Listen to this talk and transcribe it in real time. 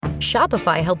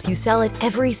Shopify helps you sell at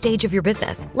every stage of your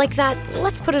business. Like that,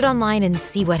 let's put it online and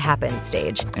see what happens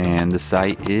stage. And the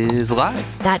site is live.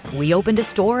 That we opened a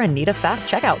store and need a fast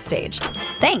checkout stage.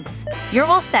 Thanks. You're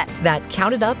all set. That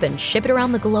count it up and ship it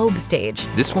around the globe stage.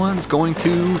 This one's going to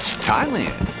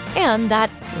Thailand. And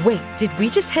that, wait, did we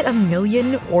just hit 1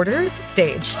 million orders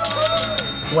stage?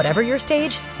 Whatever your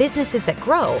stage, businesses that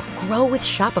grow with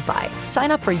Shopify.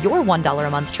 Sign up for your $1 a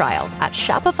month trial at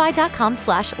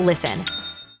shopify.com/listen.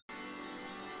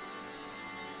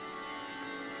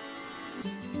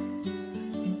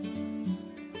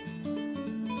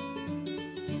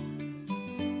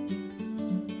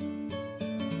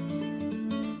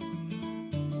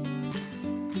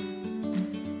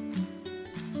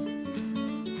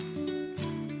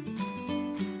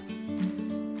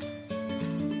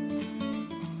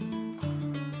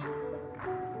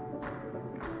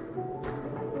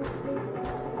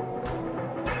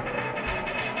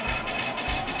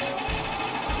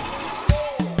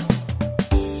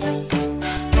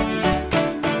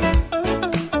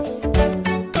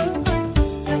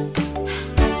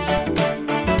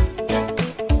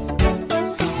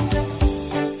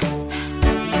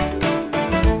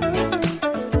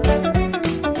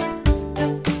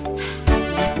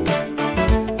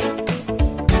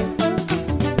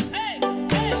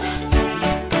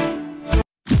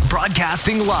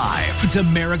 Broadcasting live. It's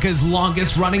America's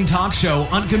longest running talk show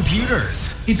on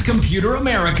computers. It's Computer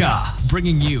America,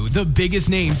 bringing you the biggest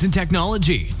names in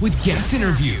technology with guest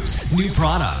interviews, new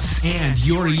products, and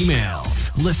your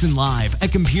emails. Listen live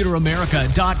at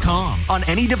computeramerica.com on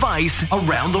any device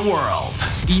around the world.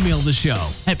 Email the show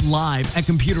at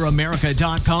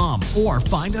live@computeramerica.com or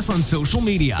find us on social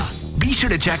media. Be sure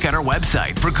to check out our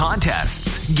website for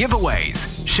contests,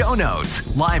 giveaways, show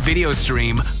notes, live video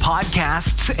stream,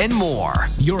 podcasts, and more.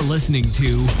 You're listening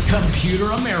to Computer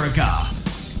America.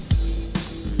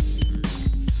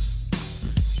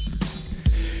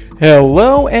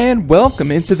 Hello and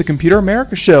welcome into the Computer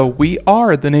America Show. We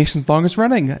are the nation's longest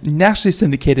running, nationally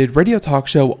syndicated radio talk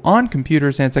show on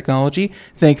computers and technology.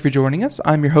 Thank you for joining us.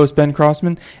 I'm your host, Ben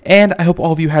Crossman, and I hope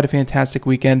all of you had a fantastic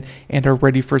weekend and are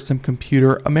ready for some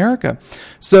Computer America.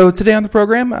 So today on the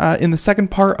program, in the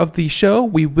second part of the show,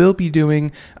 we will be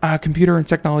doing computer and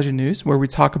technology news, where we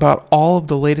talk about all of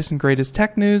the latest and greatest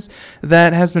tech news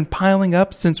that has been piling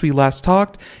up since we last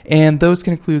talked, and those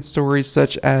can include stories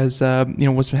such as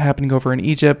what's been happening over in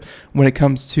Egypt when it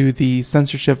comes to the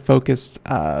censorship-focused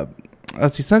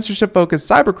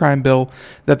cybercrime bill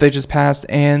that they just passed,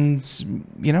 and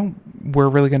we're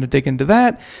really going to dig into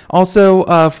that. Also,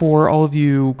 for all of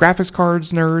you graphics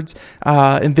cards nerds,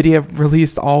 Nvidia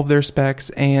released all of their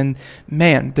specs, and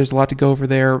man, there's a lot to go over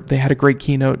there. They had a great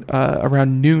keynote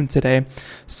around noon today,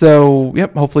 so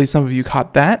hopefully some of you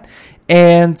caught that.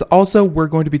 And also, we're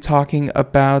going to be talking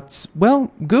about,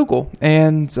 Google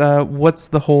and what's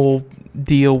the whole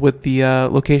deal with the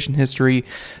location history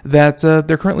that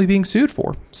they're currently being sued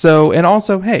for. So, and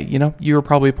also, hey, you were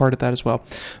probably a part of that as well.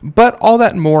 But all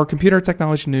that and more, computer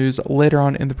technology news later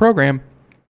on in the program.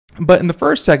 But in the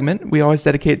first segment, we always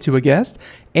dedicate to a guest,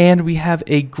 and we have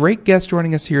a great guest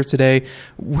joining us here today,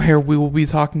 where we will be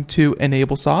talking to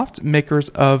Enablesoft, makers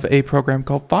of a program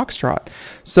called Foxtrot.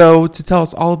 So to tell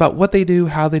us all about what they do,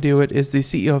 how they do it, is the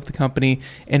CEO of the company,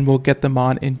 and we'll get them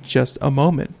on in just a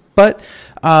moment. But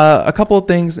a couple of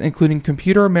things, including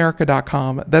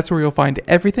computeramerica.com. That's where you'll find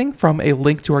everything from a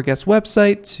link to our guest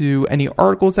website to any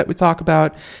articles that we talk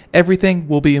about. Everything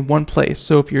will be in one place.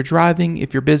 So if you're driving,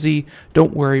 if you're busy,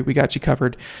 don't worry, we got you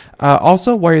covered.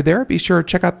 Also, while you're there, be sure to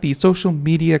check out the social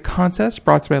media contest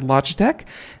brought to you by Logitech,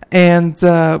 and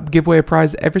give away a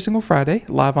prize every single Friday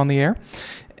live on the air.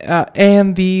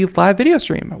 And the live video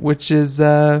stream, which is,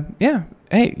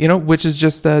 which is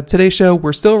just today's show.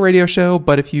 We're still a radio show,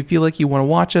 but if you feel like you want to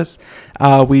watch us,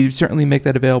 we certainly make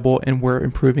that available, and we're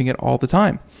improving it all the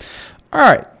time. All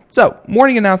right. So,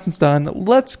 morning announcements done.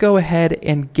 Let's go ahead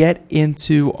and get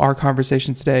into our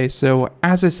conversation today. So,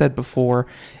 as I said before,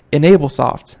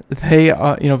 Enablesoft, they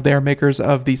are makers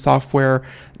of the software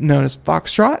known as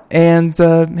Foxtrot, and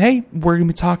we're going to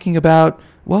be talking about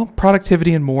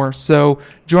productivity and more. So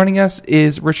joining us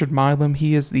is Richard Milam.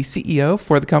 He is the CEO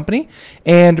for the company.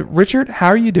 And Richard, how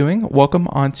are you doing? Welcome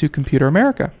onto Computer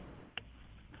America.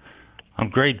 I'm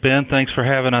great, Ben. Thanks for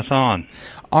having us on.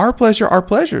 Our pleasure, our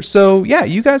pleasure. So, yeah,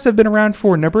 you guys have been around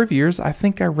for a number of years. I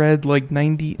think I read like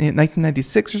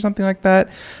 1996 or something like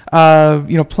that.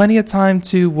 Plenty of time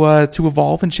to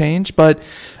evolve and change. But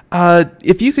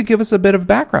if you could give us a bit of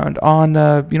background on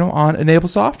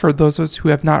Enablesoft for those of us who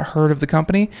have not heard of the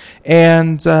company,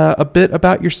 and a bit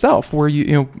about yourself. Where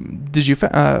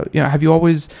have you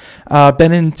always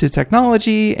been into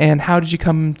technology, and how did you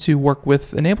come to work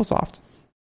with Enablesoft?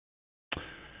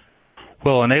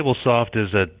 Well, Enablesoft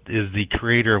is the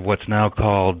creator of what's now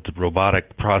called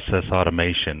Robotic Process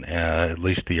Automation, at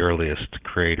least the earliest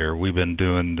creator. We've been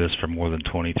doing this for more than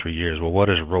 23 years. Well, what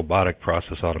is Robotic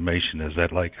Process Automation? Is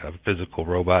that like a physical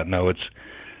robot? No, it's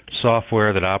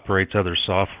software that operates other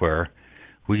software.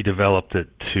 We developed it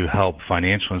to help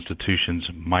financial institutions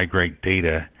migrate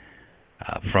data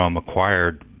from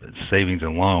acquired savings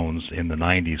and loans in the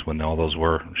 90s when all those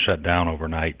were shut down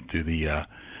overnight due to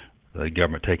the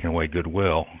government taking away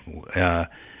goodwill,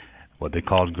 what they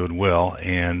called goodwill,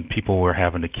 and people were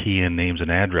having to key in names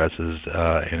and addresses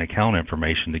and account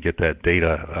information to get that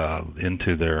data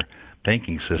into their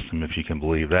banking system, if you can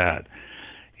believe that.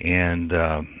 And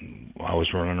I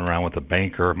was running around with a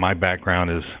banker. My background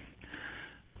is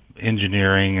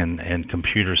engineering and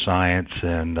computer science,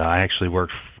 and I actually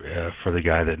worked for the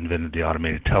guy that invented the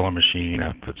automated teller machine.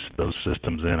 I put those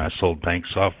systems in. I sold bank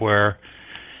software.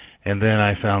 And then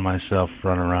I found myself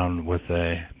running around with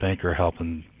a banker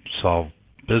helping solve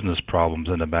business problems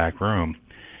in the back room.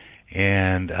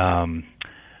 And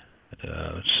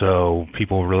so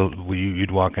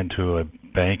you'd walk into a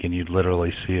bank and you'd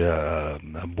literally see a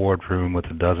boardroom with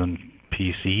a dozen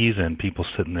PCs and people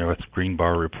sitting there with green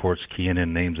bar reports keying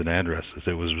in names and addresses.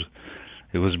 It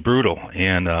was brutal.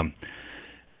 And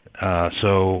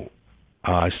so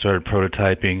I started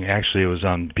prototyping. Actually, it was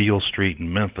on Beale Street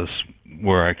in Memphis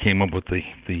where I came up with the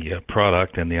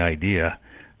product and the idea,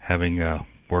 having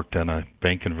worked on a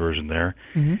bank conversion there.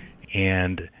 Mm-hmm.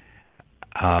 And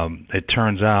it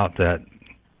turns out that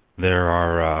there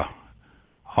are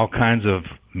all kinds of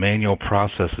manual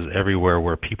processes everywhere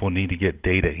where people need to get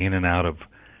data in and out of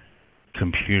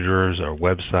computers or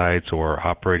websites or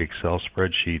operate Excel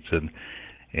spreadsheets,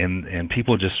 and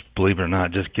people just, believe it or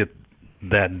not, just get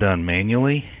that done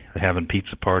manually. Having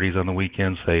pizza parties on the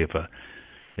weekends, say if a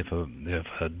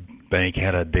bank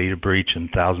had a data breach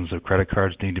and thousands of credit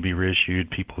cards need to be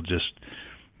reissued, people just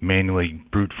manually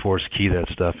brute force key that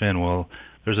stuff in. Well,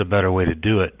 there's a better way to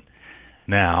do it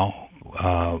now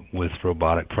with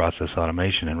robotic process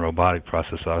automation, and robotic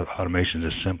process automation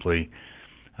is simply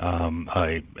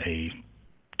a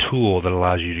tool that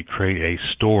allows you to create a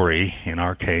story, in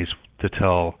our case, to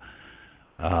tell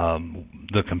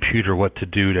the computer what to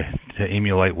do to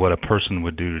emulate what a person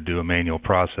would do to do a manual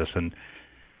process, and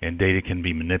data can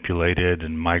be manipulated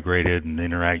and migrated and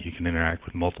interact. You can interact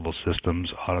with multiple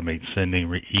systems, automate sending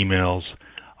emails,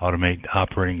 automate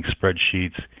operating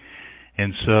spreadsheets.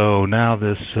 And so now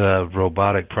this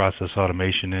robotic process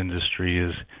automation industry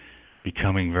is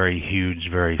becoming very huge,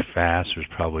 very fast. There's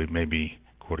probably, maybe,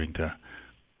 according to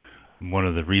one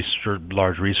of the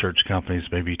large research companies,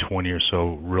 maybe 20 or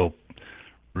so real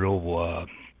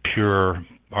pure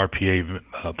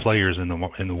RPA players in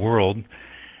the world.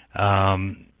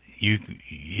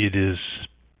 It is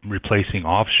replacing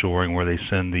offshoring, where they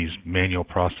send these manual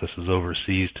processes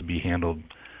overseas to be handled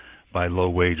by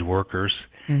low-wage workers.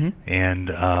 Mm-hmm.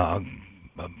 And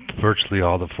virtually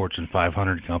all the Fortune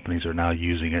 500 companies are now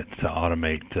using it to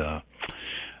automate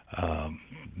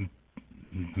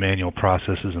manual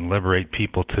processes and liberate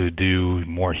people to do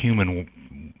more human,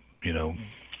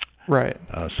 right,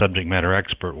 subject matter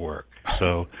expert work.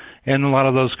 So, and a lot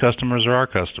of those customers are our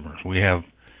customers. We have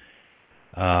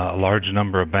a large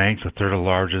number of banks, a third of the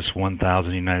largest 1,000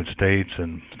 in the United States,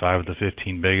 and 5 of the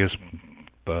 15 biggest,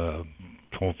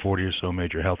 40 or so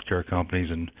major healthcare companies,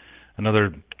 and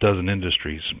another dozen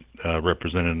industries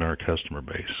represented in our customer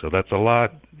base. So that's a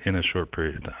lot in a short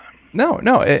period of time. No,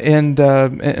 and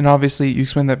obviously you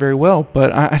explained that very well.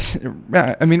 But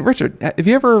I mean, Richard, have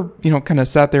you ever kind of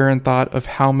sat there and thought of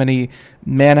how many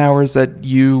man hours that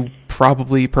you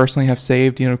probably personally have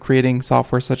saved, creating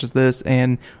software such as this,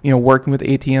 and working with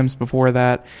ATMs before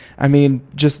that? I mean,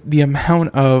 just the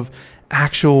amount of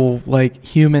actual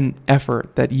human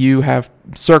effort that you have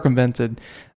circumvented.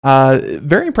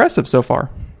 Very impressive so far.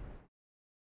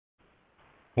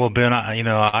 Well, Ben,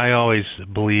 I always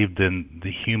believed in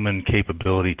the human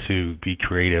capability to be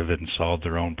creative and solve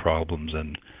their own problems.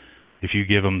 And if you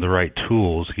give them the right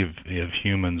tools, give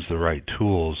humans the right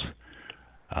tools,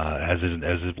 as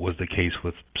it was the case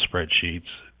with spreadsheets,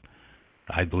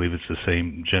 I believe it's the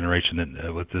same generation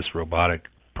that with this robotic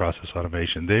process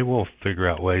automation. They will figure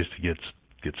out ways to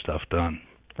get stuff done.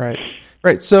 Right.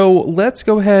 Right. So let's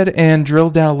go ahead and drill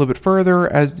down a little bit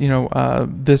further. As you know,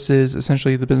 this is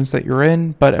essentially the business that you're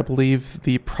in, but I believe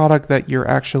the product that you're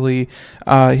actually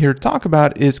here to talk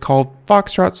about is called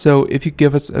Foxtrot. So if you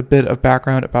give us a bit of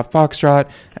background about Foxtrot,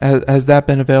 has that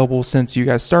been available since you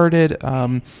guys started?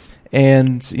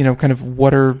 And you know, kind of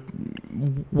what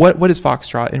is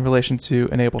Foxtrot in relation to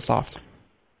Enablesoft?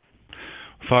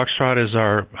 Foxtrot is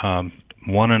our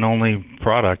one and only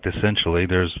product, essentially.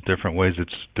 There's different ways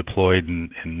it's deployed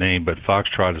and named, but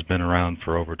Foxtrot has been around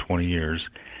for over 20 years.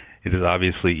 It has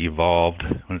obviously evolved.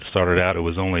 When it started out, it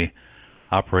was only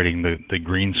operating the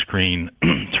green screen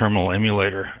terminal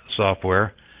emulator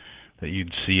software that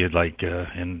you'd see it like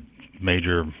in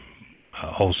major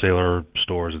wholesaler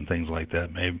stores and things like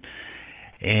that, maybe.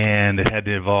 And it had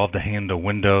to evolve to handle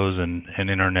Windows and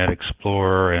Internet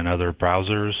Explorer and other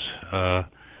browsers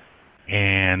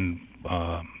and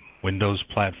Windows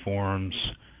platforms,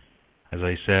 as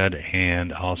I said,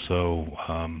 and also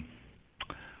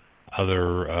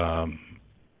other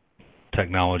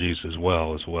technologies as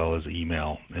well as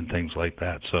email and things like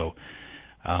that. So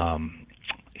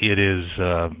it is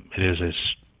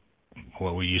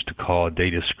what we used to call a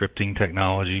data scripting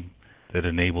technology that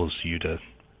enables you to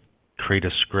create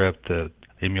a script to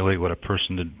emulate what a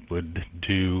person would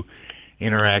do,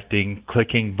 interacting,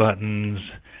 clicking buttons,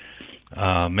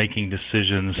 making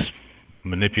decisions,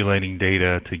 manipulating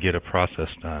data to get a process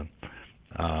done.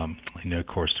 Of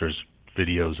course, there's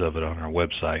videos of it on our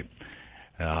website,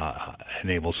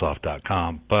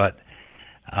 Enablesoft.com. But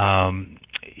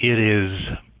it is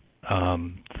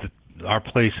our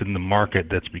place in the market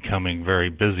that's becoming very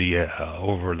busy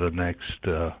over the next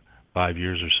 5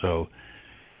 years or so,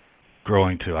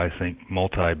 growing to, I think,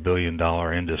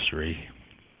 multi-billion-dollar industry,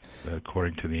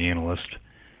 according to the analyst.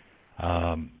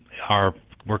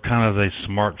 We're kind of the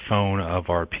smartphone of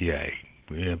RPA.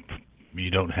 You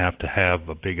don't have to have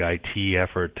a big IT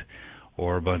effort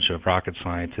or a bunch of rocket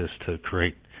scientists to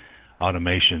create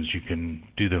automations. You can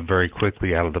do them very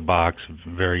quickly out of the box,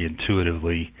 very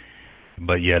intuitively,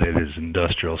 but yet it is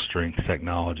industrial strength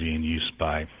technology and used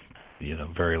by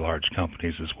very large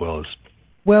companies as well as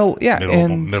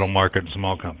middle market and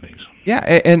small companies.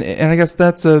 Yeah, and I guess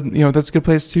that's a good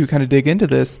place to kind of dig into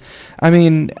this. I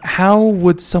mean, how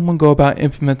would someone go about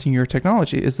implementing your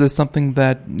technology? Is this something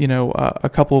that a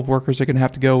couple of workers are going to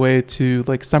have to go away to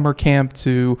like summer camp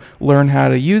to learn how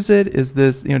to use it? Is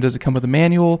this does it come with a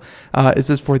manual? Is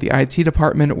this for the IT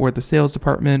department or the sales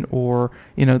department or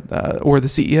or the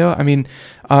CEO? I mean,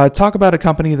 talk about a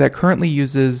company that currently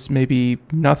uses maybe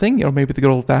nothing, maybe the good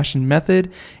old-fashioned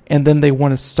method, and then they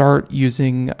want to start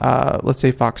using, let's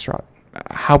say, Foxtrot.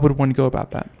 How would one go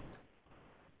about that?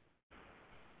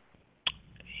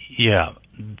 Yeah.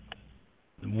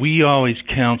 We always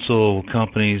counsel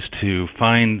companies to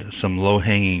find some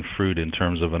low-hanging fruit in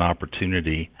terms of an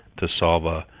opportunity to solve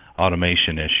a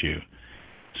automation issue.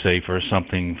 Say for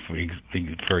something,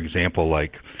 for example,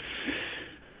 like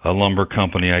a lumber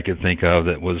company I could think of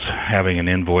that was having an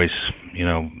invoice,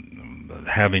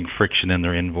 having friction in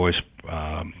their invoice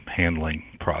handling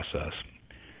process,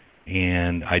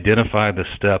 and identify the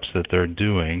steps that they're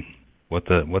doing, what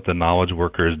the knowledge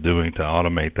worker is doing to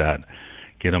automate that,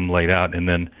 get them laid out, and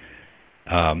then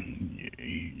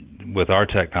with our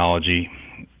technology,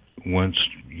 once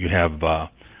you have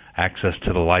access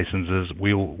to the licenses,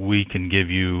 we can give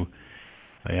you.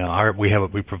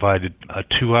 We provided a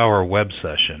 2-hour web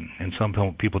session, and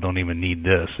some people don't even need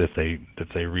this if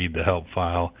they read the help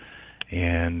file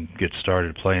and get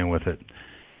started playing with it.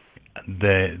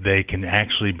 They can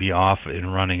actually be off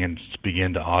and running and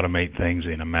begin to automate things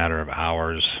in a matter of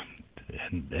hours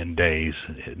and days,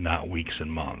 not weeks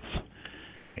and months.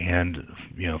 And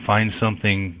find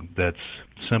something that's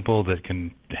simple that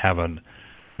can have a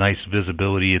nice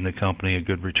visibility in the company, a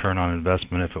good return on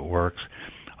investment if it works.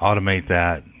 Automate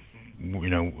that,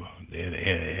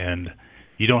 and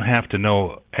you don't have to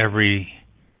know everything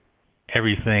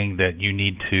that you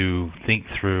need to think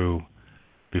through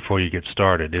before you get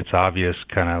started. It's obvious,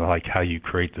 kind of like how you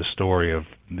create the story of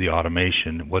the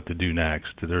automation, what to do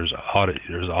next. There's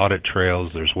audit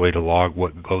trails. There's way to log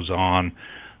what goes on.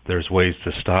 There's ways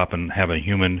to stop and have a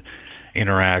human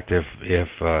interact if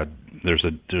there's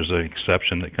an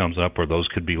exception that comes up, or those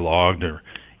could be logged or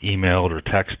emailed or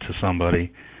text to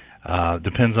somebody.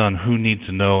 Depends on who needs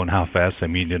to know and how fast they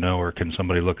need to know, or can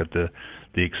somebody look at the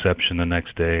exception the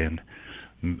next day and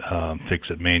fix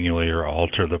it manually or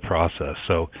alter the process.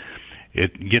 So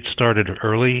it gets started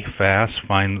early, fast,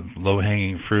 find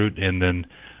low-hanging fruit, and then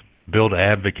build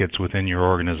advocates within your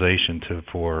organization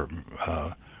for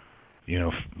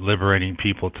liberating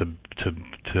people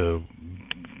to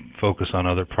focus on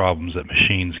other problems that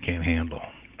machines can't handle.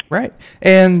 Right.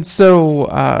 And so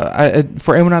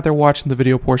for anyone out there watching the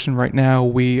video portion right now,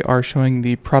 we are showing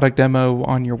the product demo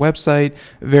on your website.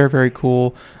 Very, very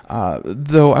cool.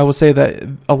 Though I will say that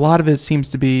a lot of it seems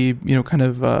to be, kind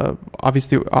of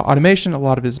obviously automation. A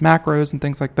lot of it is macros and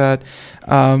things like that.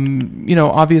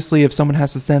 Obviously, if someone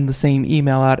has to send the same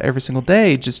email out every single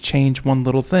day, just change one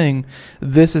little thing,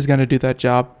 this is going to do that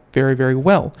job very, very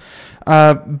well.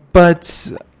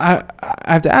 But I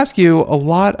have to ask you, a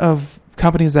lot of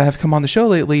companies that have come on the show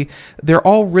lately, they're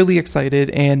all really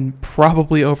excited and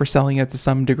probably overselling it to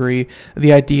some degree.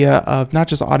 The idea of not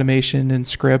just automation and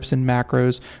scripts and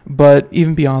macros, but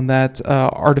even beyond that,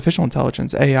 artificial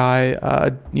intelligence,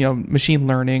 AI, machine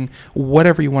learning,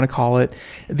 whatever you want to call it.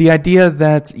 The idea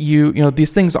that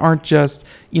these things aren't just,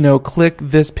 click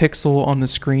this pixel on the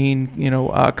screen,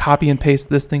 copy and paste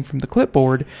this thing from the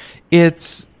clipboard.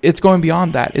 It's going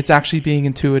beyond that. It's actually being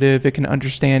intuitive. It can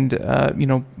understand,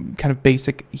 kind of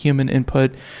basic human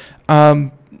input.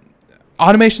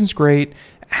 Automation's great.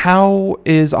 How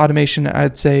is automation,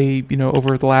 I'd say,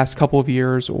 over the last couple of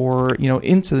years or,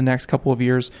 into the next couple of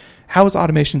years, how is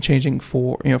automation changing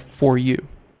for you?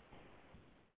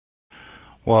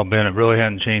 Well, Ben, it really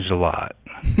hasn't changed a lot.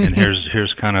 And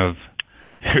here's kind of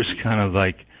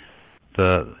like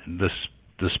the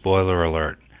spoiler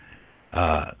alert.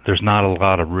 There's not a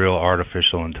lot of real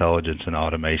artificial intelligence and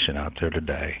automation out there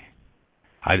today.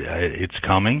 It's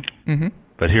coming, mm-hmm.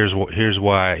 but here's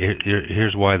why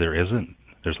there isn't.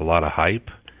 There's a lot of hype.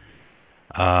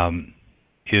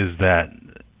 Is that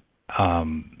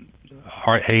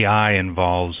our AI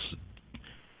involves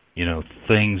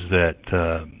things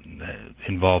that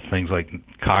involve things like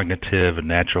cognitive and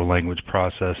natural language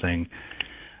processing,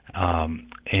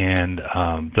 and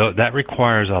that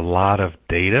requires a lot of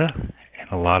data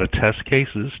and a lot of test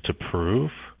cases to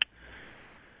prove.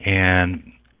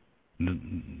 And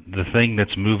the thing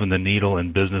that's moving the needle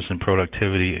in business and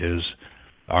productivity is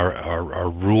our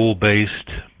rule-based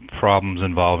problems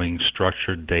involving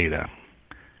structured data.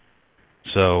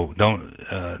 So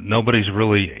nobody's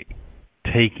really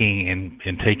taking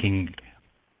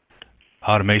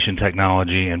automation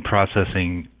technology and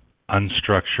processing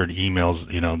unstructured emails,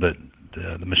 that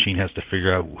the machine has to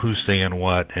figure out who's saying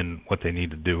what and what they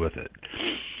need to do with it.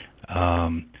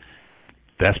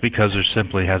 That's because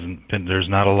there's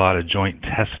not a lot of joint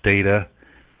test data,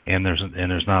 and there's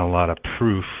not a lot of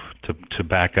proof to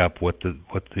back up what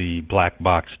the black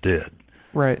box did.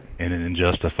 Right. And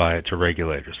justify it to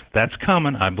regulators. That's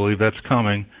coming. I believe that's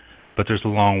coming, but there's a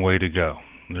long way to go.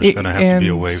 There's going to have to be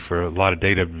a way for a lot of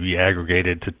data to be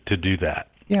aggregated to do that.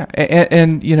 Yeah,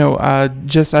 and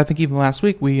just I think even last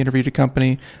week we interviewed a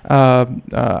company,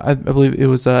 I believe it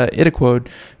was Itaquode,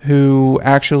 who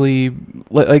actually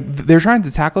they're trying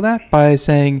to tackle that by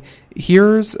saying,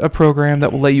 here's a program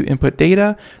that will let you input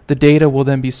data. The data will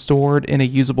then be stored in a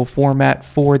usable format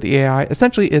for the AI.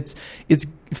 Essentially, it's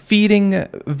feeding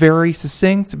very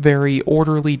succinct, very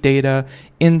orderly data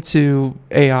into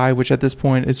AI, which at this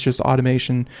point is just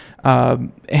automation,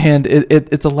 and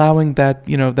it's allowing that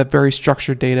that very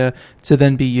structured data to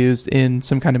then be used in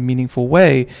some kind of meaningful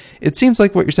way. It seems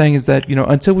like what you're saying is that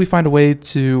until we find a way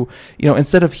to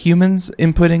instead of humans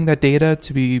inputting that data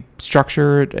to be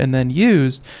structured and then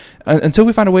used, until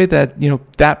we find a way that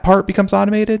that part becomes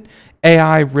automated,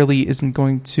 AI really isn't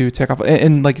going to take off.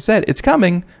 And like you said, it's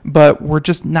coming, but we're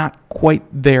just not quite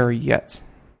there yet.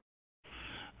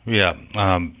 Yeah.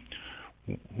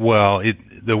 Well,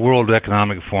 the World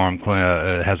Economic Forum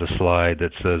has a slide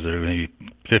that says there's going to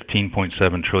be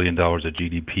 $15.7 trillion of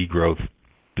GDP growth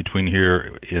between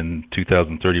here in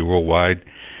 2030 worldwide.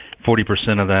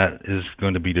 40% of that is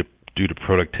going to be due to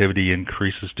productivity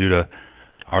increases due to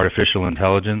artificial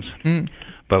intelligence. Mm.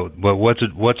 But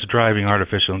what's driving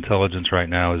artificial intelligence right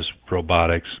now is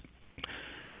robotics,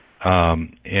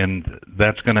 and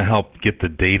that's going to help get the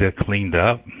data cleaned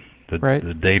up.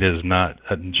 The data is not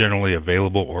generally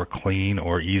available or clean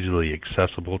or easily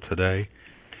accessible today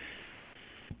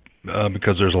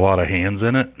because there's a lot of hands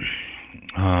in it,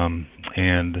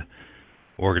 and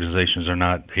organizations are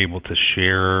not able to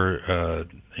share,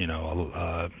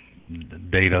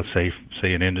 data.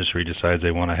 Say an industry decides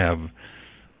they want to have,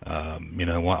 want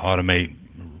to automate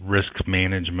risk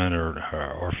management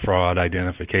or fraud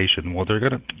identification. Well,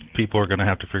 people are gonna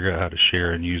have to figure out how to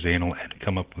share and use and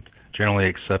come up with generally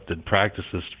accepted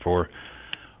practices for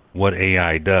what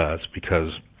AI does,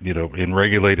 because in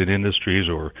regulated industries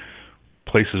or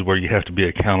places where you have to be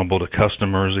accountable to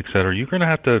customers, et cetera, you're going to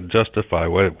have to justify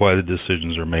why the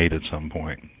decisions are made at some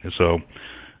point. And so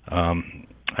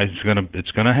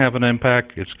it's gonna have an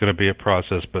impact. It's gonna be a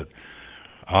process, but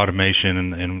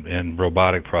automation and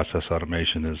robotic process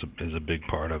automation is a big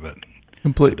part of it.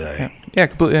 Today. Yeah,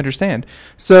 completely understand.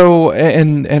 So,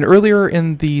 and earlier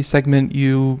in the segment,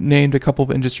 you named a couple of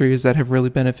industries that have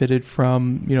really benefited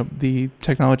from, the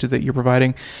technology that you're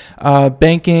providing.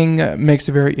 Banking makes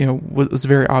was a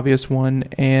very obvious one,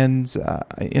 and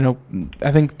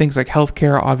I think things like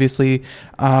healthcare, obviously,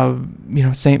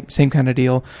 same kind of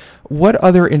deal. What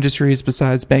other industries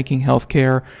besides banking,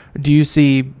 healthcare, do you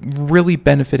see really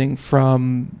benefiting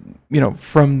from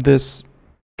this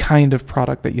kind of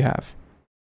product that you have?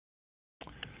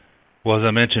 Well, as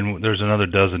I mentioned, there's another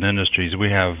dozen industries.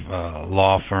 We have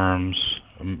law firms,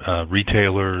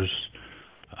 retailers,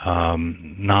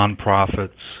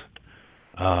 nonprofits,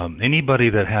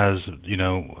 anybody that has,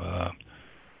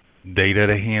 data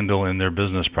to handle in their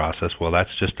business process. Well,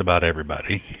 that's just about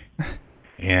everybody.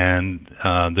 And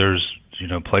there's,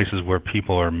 places where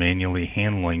people are manually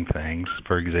handling things.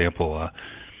 For example, a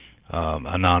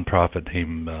nonprofit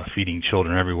named Feeding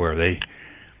Children Everywhere.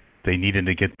 They needed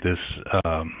to get this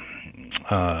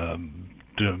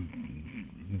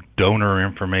donor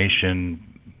information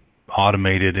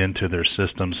automated into their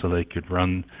system so they could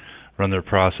run their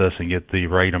process and get the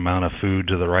right amount of food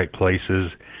to the right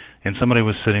places. And somebody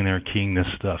was sitting there keying this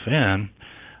stuff in.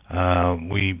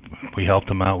 We helped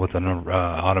them out with an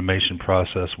automation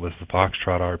process with the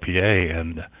Foxtrot RPA,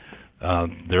 and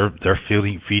they're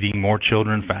feeding more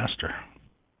children faster.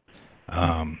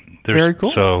 Very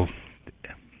cool. So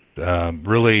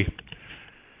really.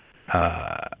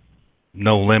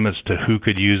 No limits to who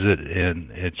could use it, and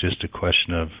it's just a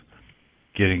question of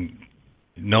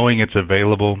knowing it's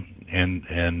available and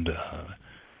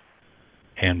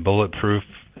bulletproof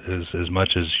as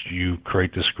much as you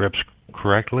create the scripts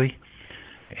correctly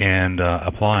and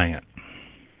applying it.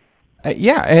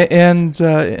 And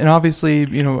obviously,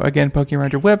 again, poking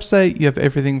around your website, you have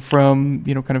everything from,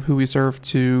 kind of who we serve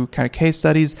to kind of case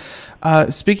studies.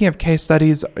 Speaking of case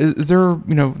studies, is there,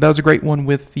 that was a great one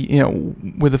with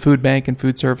with the food bank and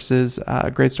food services,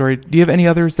 great story. Do you have any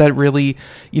others that really,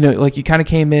 like you kind of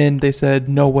came in, they said,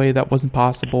 no way, that wasn't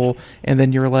possible. And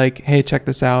then you're like, hey, check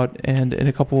this out. And in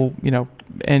a couple,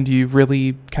 and you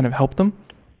really kind of helped them?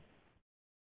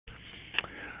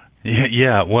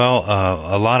 Yeah. Well,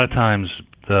 a lot of times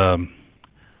the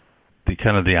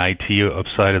kind of the IT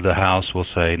side of the house will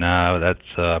say, no,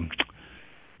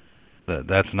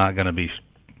 that's not going to be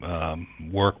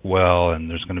work well, and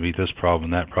there's going to be this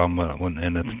problem, that problem.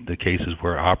 And it's the cases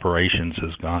where operations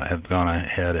have gone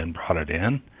ahead and brought it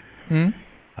in, and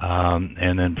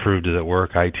then proved it at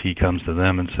work. IT comes to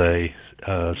them and says,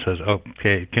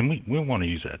 okay, we want to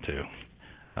use that too.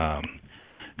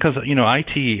 Because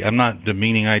IT, I'm not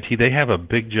demeaning IT. They have a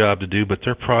big job to do, but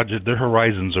their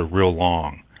horizons are real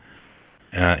long,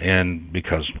 and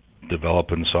because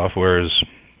developing software is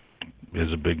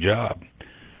a big job,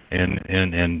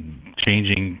 and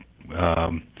changing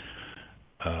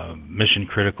mission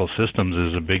critical systems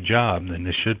is a big job, and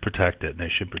they should protect it. And they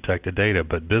should protect the data.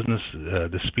 But business,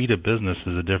 the speed of business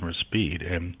is a different speed,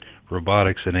 and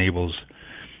robotics enables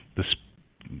the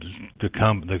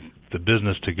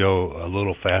business to go a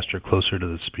little faster, closer to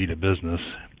the speed of business,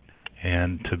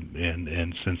 and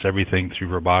since everything through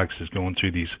robotics is going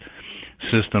through these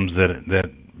systems that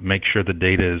make sure the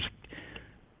data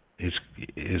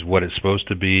is what it's supposed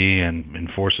to be and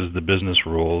enforces the business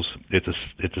rules, it's a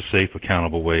safe,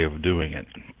 accountable way of doing it.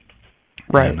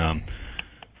 Right. And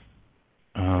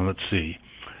let's see.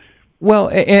 Well,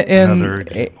 I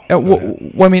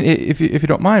mean, if you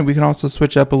don't mind, we can also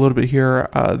switch up a little bit here.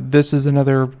 This is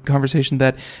another conversation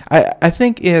that I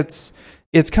think it's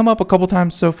come up a couple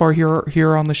times so far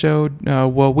here on the show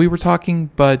while we were talking,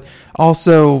 but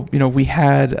also, we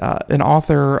had an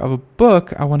author of a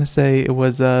book. I want to say it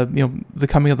was The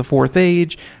Coming of the Fourth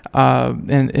Age,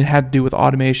 and it had to do with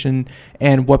automation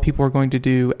and what people are going to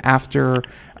do after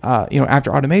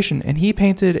automation. And he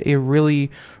painted a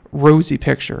really rosy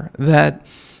picture that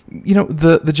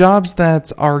the jobs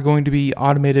that are going to be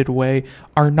automated away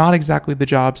are not exactly the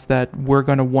jobs that we're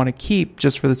going to want to keep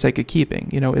just for the sake of keeping.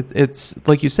 It's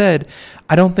like you said,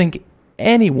 I don't think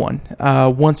anyone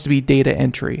wants to be data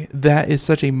entry. That is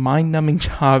such a mind-numbing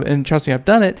job, and trust me, I've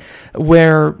done it,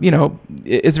 where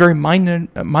it's a very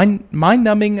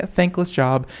mind-numbing, thankless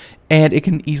job, and it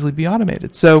can easily be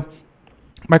automated. So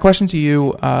My question to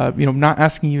you, not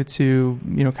asking you to,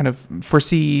 kind of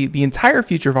foresee the entire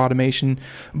future of automation,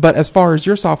 but as far as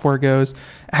your software goes,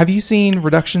 have you seen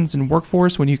reductions in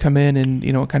workforce when you come in and,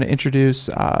 kind of introduce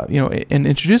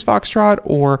Foxtrot,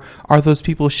 or are those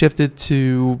people shifted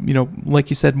to, like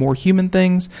you said, more human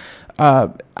things?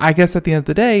 I guess at the end of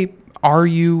the day, are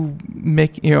you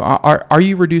are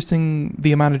you reducing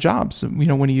the amount of jobs,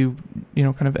 when you,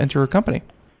 kind of enter a company?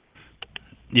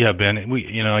 Yeah, Ben,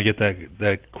 I get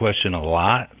that question a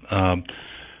lot.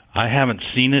 I haven't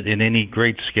seen it in any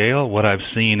great scale. What I've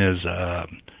seen is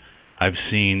I've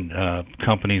seen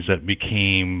companies that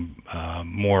became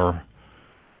more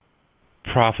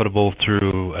profitable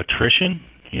through attrition.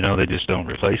 They just don't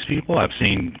replace people. I've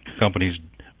seen companies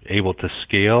able to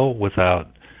scale without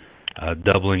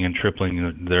doubling and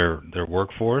tripling their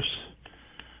workforce,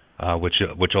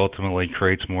 which ultimately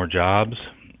creates more jobs.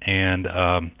 And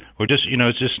we're just,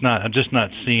 it's just not. I'm just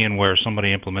not seeing where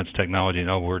somebody implements technology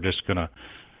and we're just going to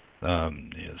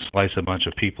slice a bunch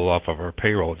of people off of our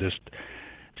payroll. It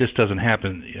just doesn't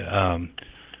happen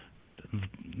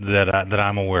that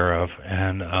I'm aware of.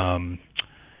 And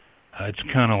it's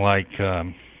kind of like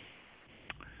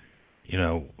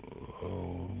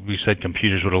we said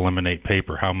computers would eliminate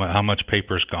paper. How much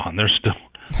paper's gone? There's still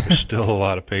a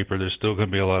lot of paper. There's still going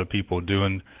to be a lot of people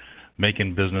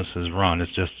making businesses run.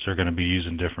 It's just they're going to be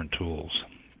using different tools.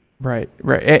 Right,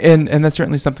 and that's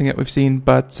certainly something that we've seen.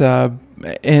 But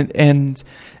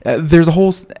there's a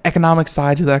whole economic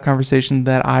side to that conversation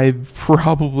that I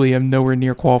probably am nowhere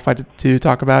near qualified to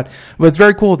talk about. But it's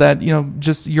very cool that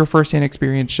just your firsthand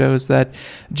experience shows that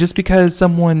just because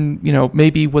someone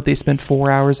maybe what they spend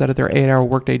 4 hours out of their 8-hour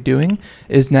workday doing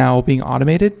is now being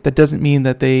automated, that doesn't mean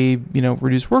that they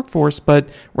reduce workforce, but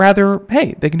rather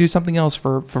hey, they can do something else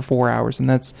for 4 hours, and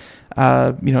that's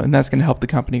and that's going to help the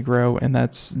company grow, and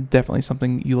that's definitely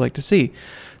something you like to see.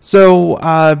 So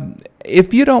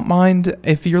if you don't mind,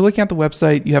 if you're looking at the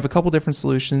website, you have a couple different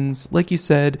solutions. Like you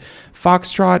said,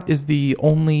 Foxtrot is the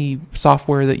only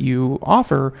software that you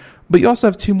offer, but you also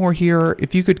have two more here.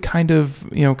 If you could kind of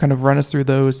run us through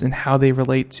those and how they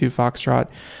relate to Foxtrot.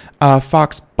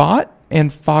 Foxbot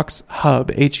and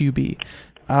Foxhub, HUB.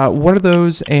 What are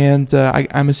those? And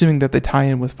I'm assuming that they tie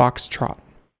in with Foxtrot.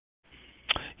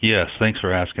 Yes, thanks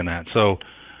for asking that. So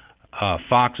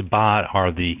Foxbot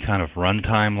are the kind of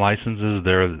runtime licenses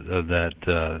there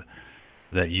that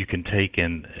you can take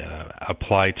and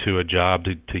apply to a job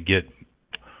to get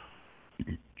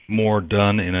more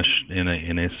done in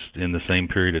the same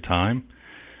period of time.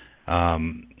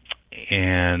 And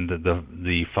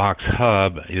the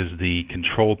Foxhub is the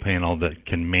control panel that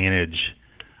can manage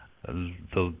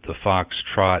the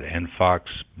Foxtrot and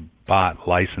Foxbot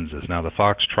licenses. Now, the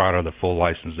Foxtrot are the full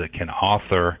license that can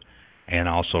author and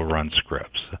also run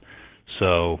scripts.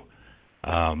 So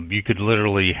you could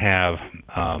literally have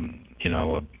a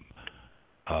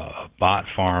bot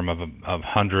farm of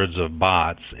hundreds of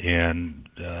bots, and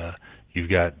you've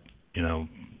got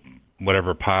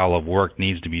whatever pile of work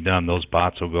needs to be done. Those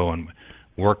bots will go and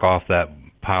work off that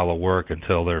pile of work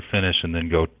until they're finished, and then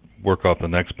go work off the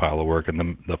next pile of work.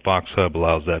 And the Foxhub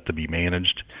allows that to be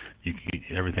managed.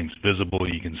 Everything's visible.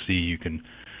 You can see. You can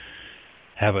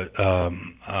have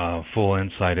a full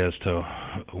insight as to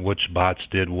which bots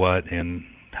did what and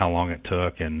how long it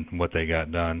took and what they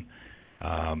got done.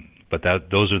 But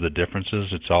those are the differences.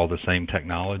 It's all the same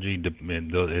technology.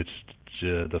 It's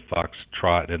the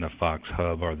Foxtrot and the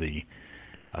Foxhub are the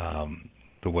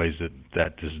ways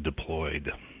that is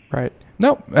deployed. Right.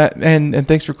 No, and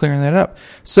thanks for clearing that up.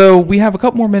 So we have a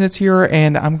couple more minutes here,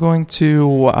 and I'm going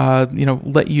to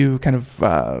let you kind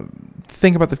of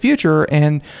think about the future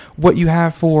and what you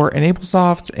have for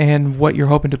Enablesoft and what you're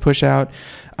hoping to push out.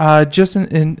 Just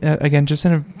in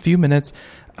a few minutes,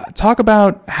 talk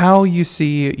about how you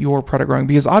see your product growing,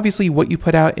 because obviously what you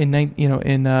put out in the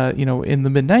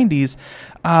mid 90s,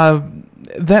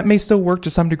 that may still work to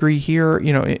some degree here,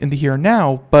 in the here and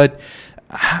now, but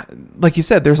like you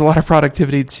said, there's a lot of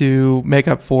productivity to make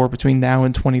up for between now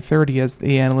and 2030, as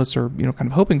the analysts are, kind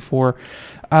of hoping for.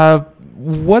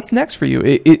 What's next for you?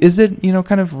 Is it,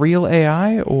 kind of real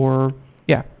AI, or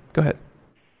yeah, go ahead.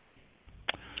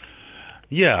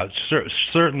 Yeah,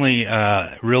 certainly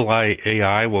real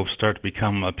AI will start to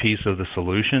become a piece of the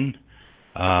solution.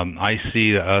 I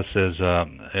see us as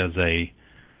a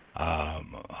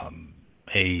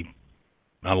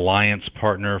alliance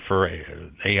partner for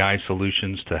AI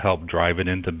solutions to help drive it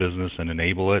into business and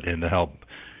enable it, and to help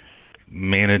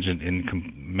manage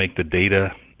and make the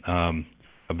data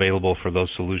available for those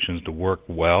solutions to work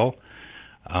well.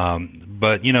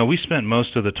 But we spent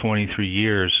most of the 23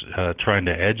 years trying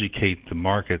to educate the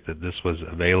market that this was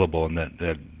available and that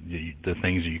the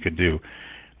things that you could do.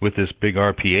 With this big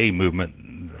RPA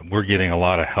movement, we're getting a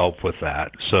lot of help with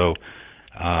that. So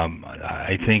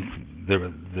I think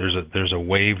there's a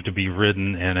wave to be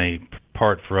ridden and a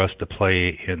part for us to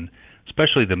play in,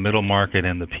 especially the middle market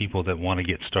and the people that want to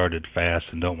get started fast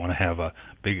and don't want to have a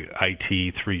big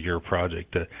IT 3-year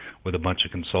project with a bunch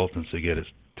of consultants to get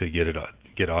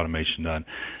automation done.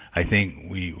 I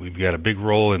think we've got a big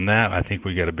role in that. I think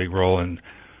we've got a big role in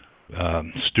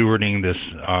stewarding this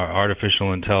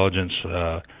artificial intelligence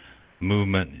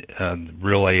movement,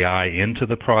 real AI into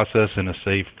the process in a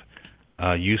safe,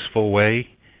 useful way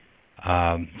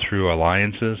through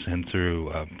alliances and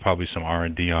through probably some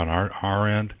R&D on our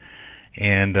end.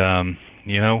 And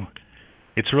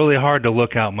it's really hard to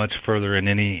look out much further in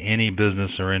any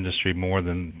business or industry more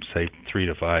than say 3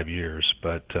 to 5 years.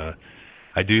 But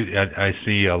I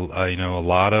see a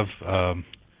lot of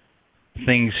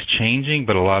things changing,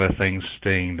 but a lot of things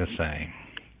staying the same.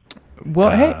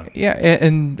 Well,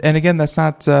 and again, that's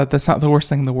not the worst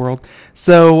thing in the world.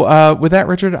 So with that,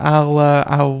 Richard,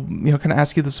 I'll kind of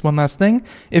ask you this one last thing.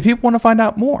 If people want to find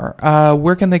out more,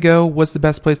 where can they go? What's the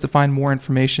best place to find more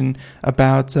information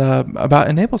about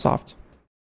Enablesoft?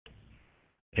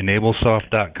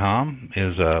 Enablesoft.com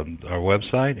is our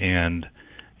website, and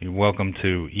you're welcome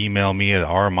to email me at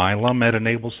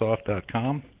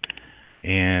rmilam@enablesoft.com.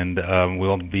 And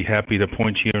we'll be happy to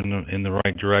point you in the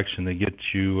right direction to get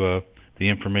you the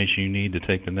information you need to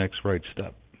take the next right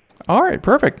step. All right,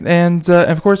 perfect. And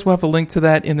of course, we'll have a link to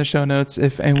that in the show notes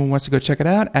if anyone wants to go check it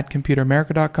out at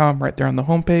computeramerica.com, right there on the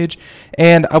homepage.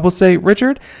 And I will say,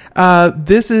 Richard,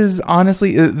 this is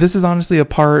honestly a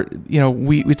part.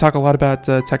 We talk a lot about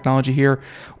technology here.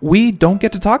 We don't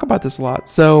get to talk about this a lot,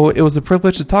 so it was a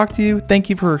privilege to talk to you. Thank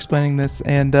you for explaining this,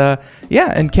 and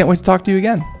and can't wait to talk to you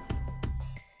again.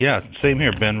 Yeah, same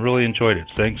here, Ben. Really enjoyed it.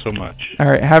 Thanks so much. All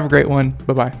right, have a great one.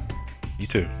 Bye-bye. You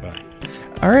too. Bye.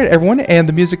 All right, everyone, and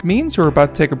the music means we're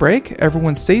about to take a break.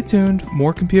 Everyone stay tuned.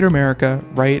 More Computer America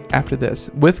right after this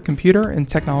with computer and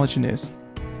technology news.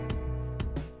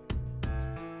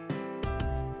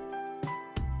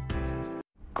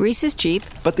 Greece is cheap.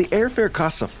 But the airfare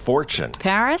costs a fortune.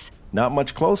 Paris? Not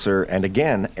much closer, and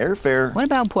again, airfare... What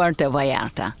about Puerto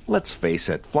Vallarta? Let's face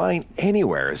it, flying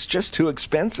anywhere is just too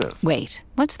expensive. Wait,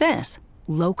 what's this?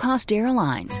 Low-cost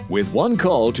airlines. With one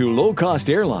call to low-cost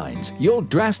airlines, you'll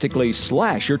drastically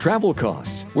slash your travel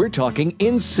costs. We're talking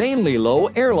insanely low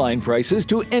airline prices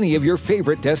to any of your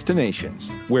favorite destinations.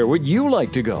 Where would you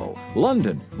like to go?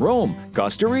 London, Rome,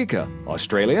 Costa Rica,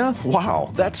 Australia?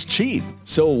 Wow, that's cheap.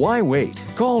 So why wait?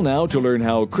 Call now to learn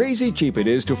how crazy cheap it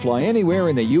is to fly anywhere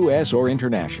in the U.S. or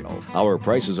international. Our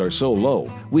prices are so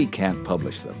low, we can't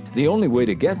publish them. The only way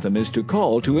to get them is to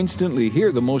call to instantly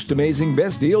hear the most amazing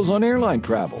best deals on airline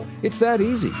travel. It's that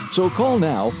easy. So call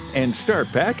now and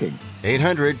start packing.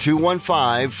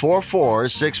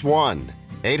 800-215-4461.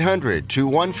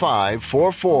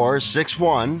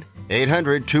 800-215-4461.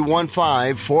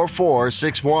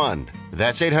 800-215-4461.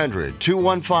 That's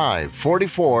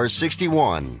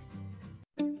 800-215-4461.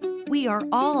 We are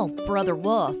all Brother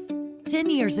Wolf. 10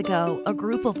 years ago, a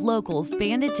group of locals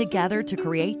banded together to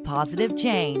create positive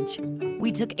change.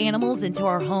 We took animals into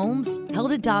our homes,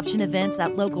 held adoption events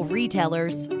at local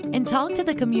retailers, and talked to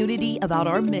the community about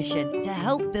our mission to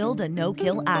help build a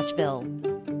no-kill Asheville.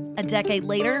 A decade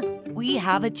later, we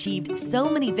have achieved so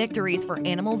many victories for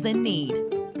animals in need.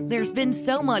 There's been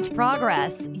so much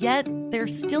progress, yet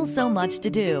there's still so much to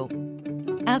do.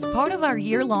 As part of our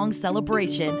year-long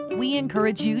celebration, we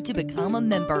encourage you to become a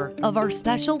member of our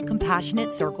special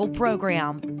Compassionate Circle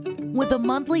program. With a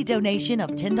monthly donation of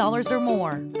 $10 or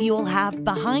more, you will have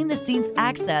behind-the-scenes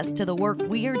access to the work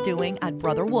we are doing at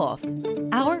Brother Wolf.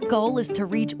 Our goal is to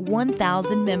reach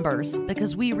 1,000 members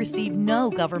because we receive no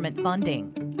government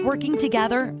funding. Working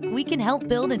together, we can help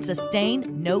build and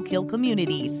sustain no-kill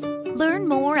communities. Learn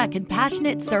more at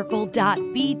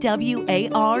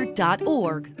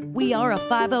compassionatecircle.bwar.org. We are a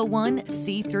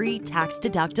 501c3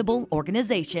 tax-deductible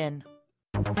organization.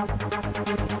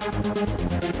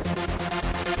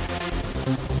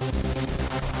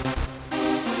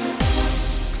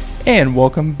 And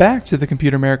welcome back to the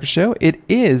Computer America Show. It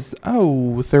is,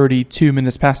 32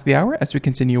 minutes past the hour as we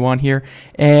continue on here.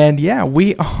 And yeah,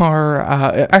 we are,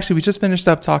 actually, we just finished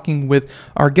up talking with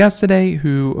our guest today,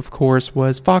 who, of course,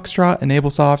 was Foxtrot,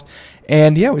 Enablesoft.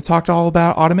 And yeah, we talked all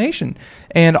about automation.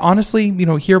 And honestly,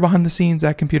 here behind the scenes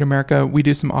at Computer America, we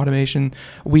do some automation.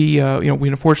 We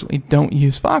unfortunately don't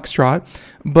use Foxtrot,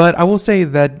 but I will say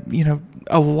that,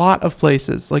 a lot of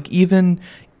places, like even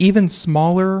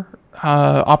smaller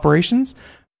operations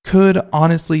could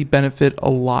honestly benefit a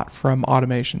lot from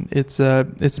automation. It's a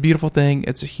beautiful thing.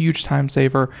 It's a huge time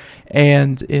saver,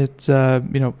 and it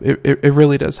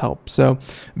really does help. So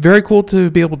very cool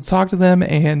to be able to talk to them.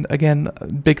 And again,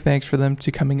 big thanks for them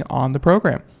to coming on the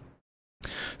program.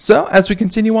 So as we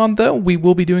continue on, though, we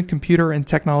will be doing computer and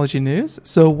technology news.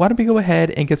 So why don't we go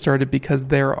ahead and get started, because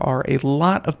there are a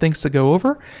lot of things to go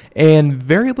over and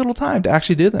very little time to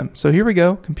actually do them. So here we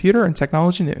go, computer and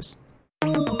technology news.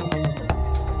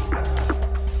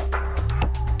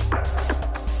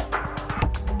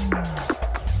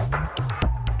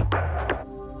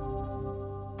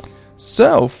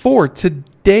 So for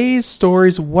today's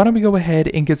stories, why don't we go ahead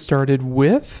and get started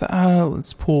with,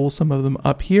 let's pull some of them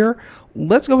up here.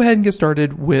 Let's go ahead and get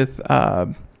started with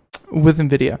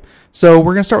Nvidia. So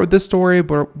we're going to start with this story,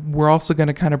 but we're also going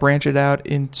to kind of branch it out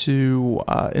into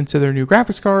their new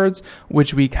graphics cards,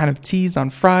 which we kind of teased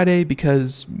on Friday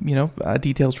because,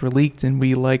 details were leaked and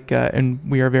we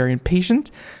are very impatient.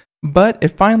 But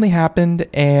it finally happened,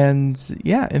 and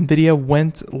Nvidia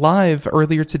went live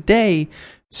earlier today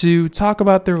to talk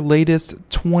about their latest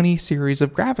 20 series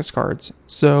of graphics cards.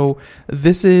 So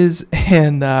this is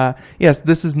an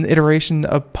iteration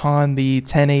upon the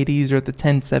 1080s or the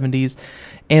 1070s,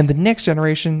 and the next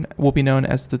generation will be known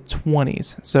as the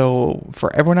 20s. So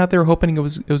for everyone out there hoping it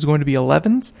was going to be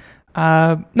 11s,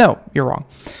 no, you're wrong.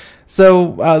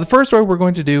 So the first story we're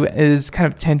going to do is kind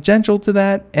of tangential to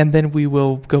that, and then we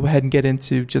will go ahead and get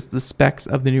into just the specs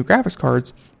of the new graphics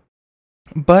cards.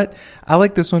 But I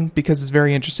like this one because it's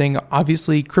very interesting.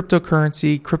 Obviously,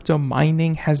 cryptocurrency, crypto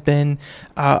mining has been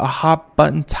a hot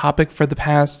button topic for the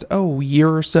past year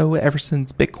or so, ever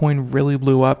since Bitcoin really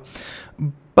blew up.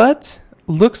 But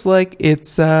looks like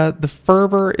it's the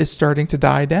fervor is starting to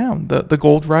die down. The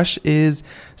gold rush is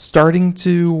starting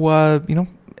to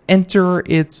enter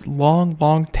its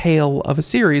long tail of a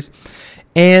series,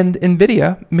 and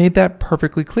Nvidia made that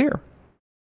perfectly clear.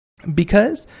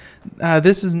 Because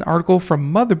this is an article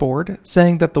from Motherboard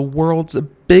saying that the world's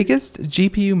biggest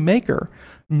GPU maker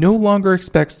no longer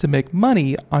expects to make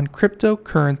money on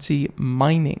cryptocurrency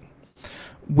mining,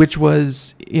 which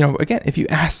was, again, if you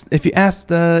asked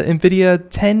Nvidia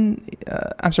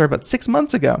about 6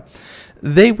 months ago,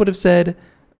 they would have said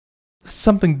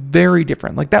something very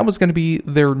different. Like that was going to be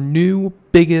their new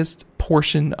biggest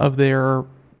portion of their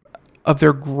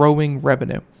growing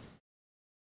revenue.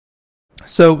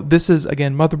 So this is,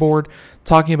 again, Motherboard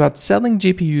talking about selling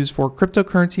GPUs for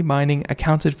cryptocurrency mining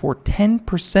accounted for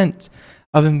 10%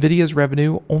 of Nvidia's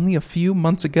revenue only a few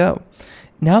months ago.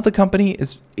 Now the company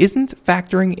isn't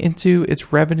factoring into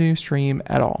its revenue stream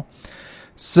at all.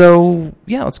 So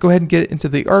let's go ahead and get into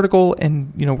the article,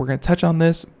 and we're going to touch on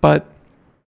this, but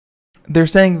they're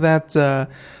saying that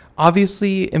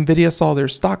obviously Nvidia saw their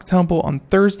stock tumble on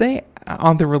Thursday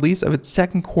on the release of its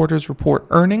second quarter's report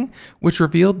earning, which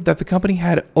revealed that the company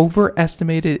had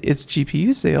overestimated its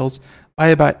GPU sales by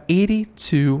about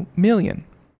 $82 million,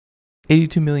 if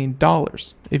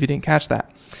you didn't catch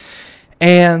that.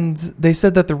 And they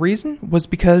said that the reason was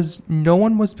because no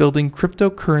one was building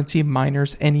cryptocurrency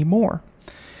miners anymore.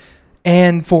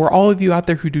 And for all of you out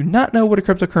there who do not know what a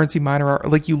cryptocurrency miner are,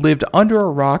 like you lived under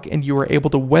a rock and you were able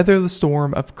to weather the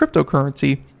storm of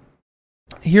cryptocurrency,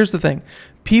 here's the thing.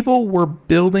 People were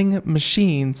building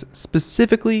machines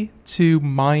specifically to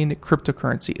mine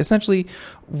cryptocurrency, essentially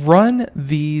run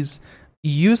these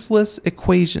useless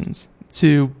equations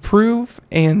to prove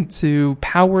and to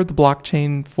power the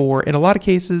blockchain for, in a lot of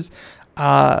cases,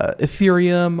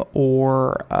 Ethereum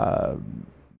or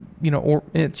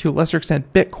to a lesser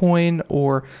extent, Bitcoin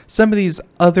or some of these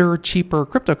other cheaper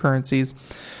cryptocurrencies.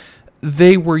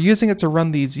 They were using it to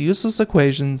run these useless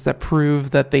equations that prove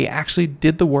that they actually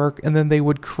did the work, and then they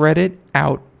would credit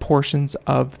out portions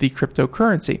of the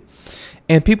cryptocurrency.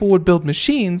 And people would build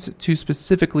machines to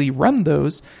specifically run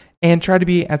those and try to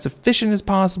be as efficient as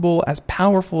possible, as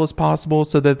powerful as possible,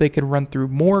 so that they could run through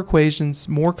more equations,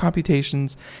 more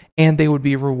computations, and they would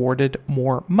be rewarded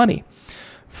more money.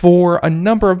 For a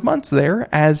number of months there,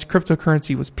 as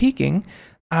cryptocurrency was peaking,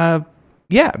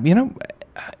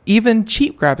 even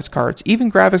cheap graphics cards,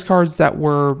 even graphics cards that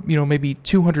were, maybe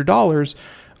 $200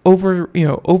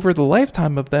 over the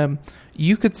lifetime of them,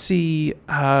 you could see,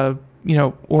 or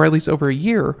at least over a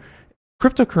year,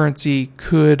 cryptocurrency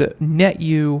could net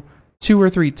you 2 or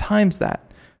 3 times that.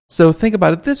 So think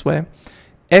about it this way.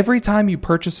 Every time you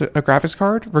purchase a graphics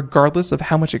card, regardless of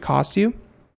how much it costs you,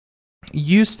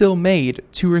 you still made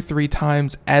 2 or 3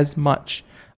 times as much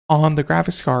on the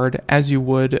graphics card as you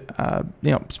would,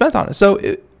 spent on it. So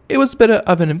it was a bit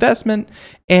of an investment,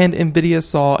 and Nvidia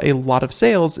saw a lot of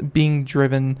sales being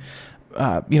driven,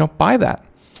 by that.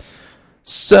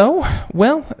 So,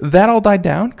 well, that all died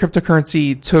down.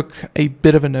 Cryptocurrency took a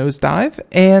bit of a nosedive,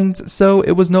 and so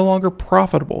it was no longer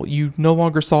profitable. You no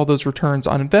longer saw those returns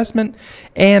on investment,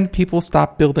 and people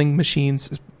stopped building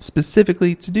machines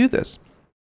specifically to do this.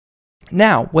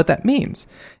 Now, what that means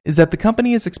is that the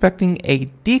company is expecting a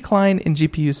decline in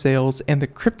GPU sales and the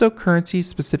cryptocurrency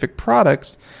specific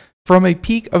products from a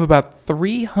peak of about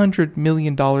 $300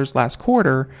 million last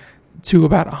quarter to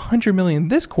about $100 million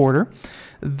this quarter.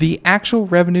 The actual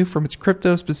revenue from its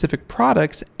crypto-specific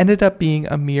products ended up being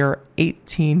a mere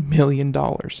 $18 million.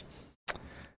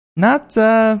 Not,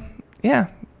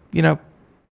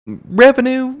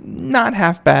 revenue, not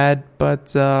half bad,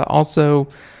 but also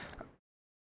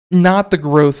not the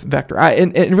growth vector.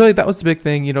 And really, that was the big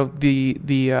thing.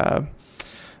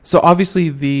 So obviously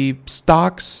the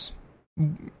stocks,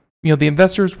 the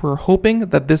investors were hoping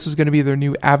that this was going to be their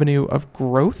new avenue of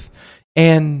growth.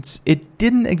 And it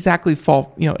didn't exactly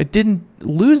fall, it didn't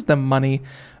lose them money,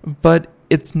 but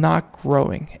it's not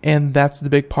growing. And that's the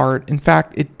big part. In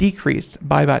fact, it decreased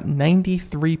by about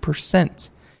 93%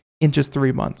 in just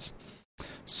 3 months.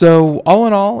 So all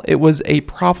in all, it was a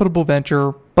profitable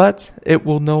venture, but it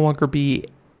will no longer be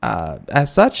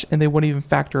as such, and they won't even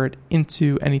factor it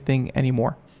into anything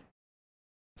anymore.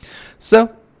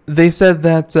 So they said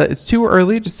that it's too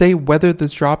early to say whether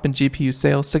this drop in GPU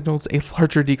sales signals a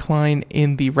larger decline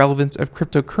in the relevance of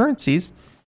cryptocurrencies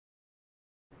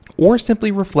or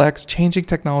simply reflects changing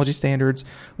technology standards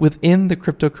within the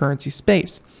cryptocurrency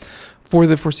space. For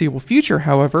the foreseeable future,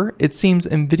 however, it seems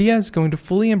Nvidia is going to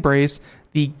fully embrace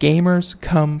the gamers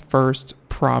come first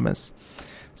promise.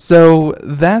 So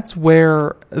that's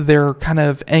where they're kind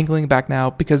of angling back now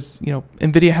because,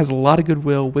 Nvidia has a lot of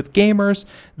goodwill with gamers.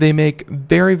 They make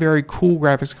very, very cool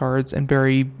graphics cards and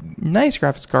very nice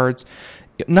graphics cards.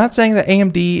 Not saying that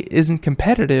AMD isn't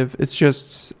competitive. It's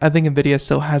just, I think Nvidia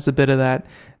still has a bit of that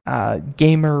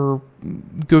gamer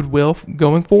goodwill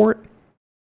going for it.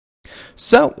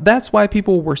 So that's why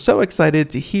people were so excited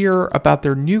to hear about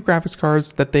their new graphics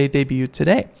cards that they debuted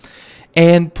today.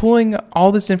 And pulling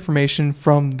all this information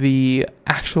from the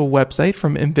actual website,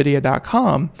 from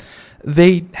Nvidia.com,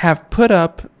 they have put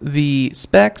up the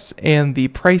specs and the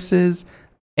prices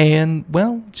and,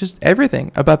 well, just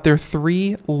everything about their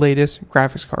 3 latest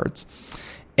graphics cards.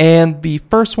 And the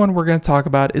first one we're going to talk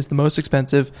about is the most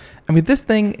expensive. I mean, this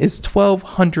thing is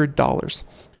 $1,200.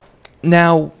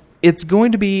 Now, it's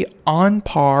going to be on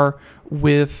par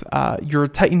with your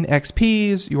Titan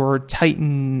XPs, your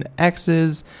Titan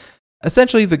Xs,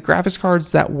 essentially the graphics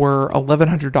cards that were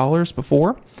 $1,100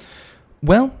 before.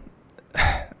 Well,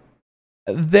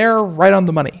 they're right on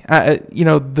the money.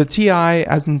 The TI,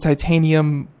 as in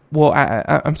titanium. Well,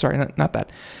 I'm sorry, not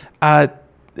that.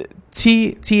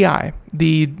 TI,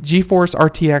 the GeForce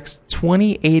RTX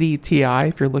 2080 Ti.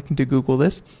 If you're looking to Google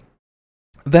this,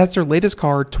 that's their latest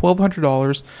card,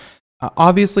 $1,200.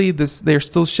 Obviously, they're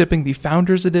still shipping the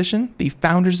Founders Edition. The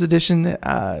Founders Edition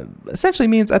essentially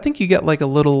means I think you get like a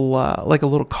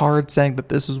little card saying that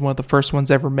this is one of the first ones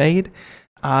ever made.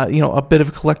 A bit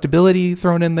of collectability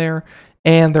thrown in there,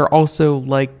 and they're also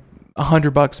like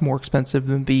 $100 more expensive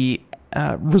than the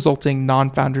resulting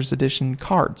non-Founders Edition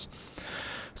cards.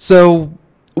 So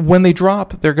when they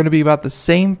drop, they're going to be about the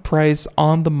same price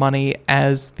on the money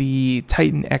as the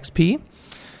Titan XP.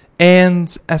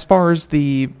 And as far as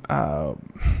the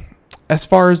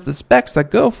specs that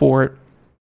go for it,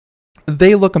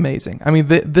 they look amazing. I mean,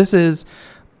 this is,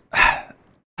 I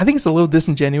think it's a little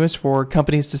disingenuous for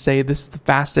companies to say this is the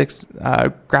fastest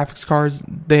graphics cards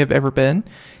they have ever been.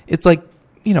 It's like,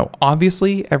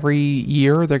 obviously every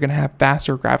year they're going to have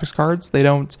faster graphics cards. They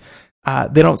don't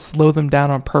slow them down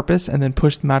on purpose and then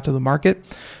push them out to the market.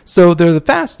 So they're the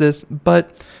fastest,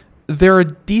 but they're a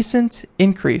decent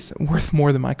increase, worth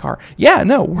more than my car. Yeah,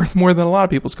 no, worth more than a lot of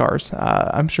people's cars.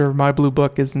 I'm sure my Blue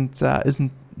Book isn't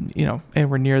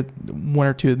anywhere near one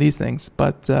or two of these things,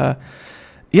 but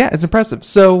yeah, it's impressive.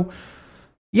 So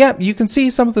yeah, you can see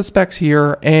some of the specs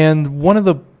here, and one of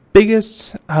the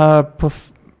biggest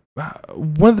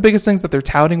things that they're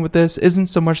touting with this isn't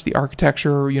so much the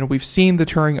architecture. We've seen the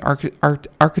Turing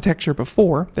architecture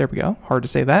before. There we go. Hard to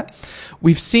say that.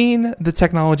 We've seen the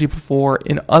technology before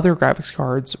in other graphics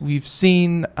cards. We've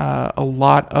seen a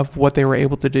lot of what they were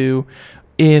able to do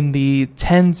in the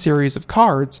 10 series of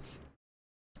cards,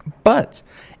 but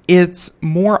it's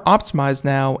more optimized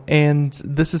now, and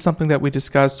this is something that we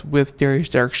discussed with Darius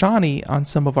Derekshani on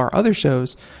some of our other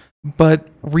shows, but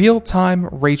real-time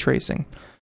ray tracing.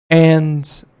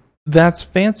 And that's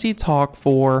fancy talk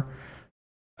for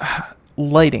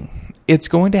lighting. It's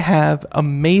going to have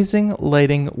amazing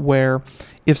lighting where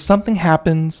if something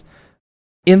happens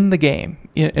in the game,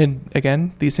 and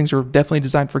again, these things are definitely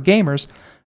designed for gamers.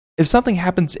 If something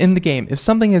happens in the game, if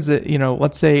something is,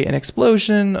 let's say an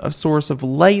explosion, a source of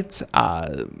light,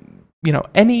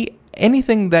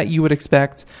 anything that you would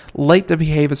expect light to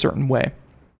behave a certain way,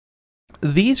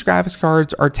 these graphics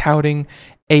cards are touting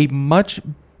a much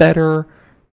better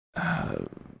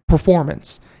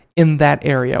performance in that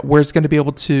area, where it's going to be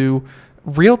able to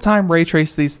real-time ray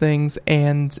trace these things,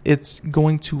 and it's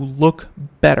going to look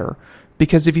better.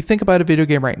 Because if you think about a video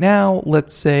game right now,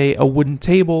 let's say a wooden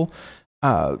table,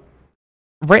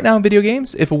 right now in video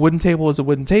games, if a wooden table is a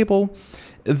wooden table,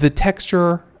 the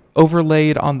texture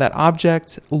overlaid on that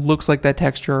object looks like that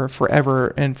texture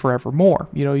forever and forevermore.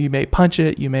 You may punch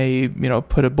it, you may,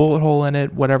 put a bullet hole in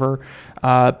it, whatever.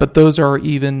 But those are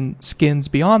even skins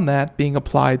beyond that being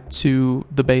applied to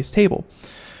the base table.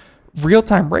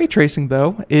 Real-time ray tracing,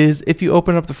 though, is if you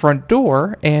open up the front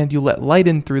door and you let light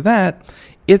in through that,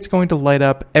 it's going to light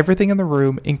up everything in the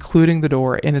room, including the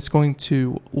door, and it's going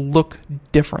to look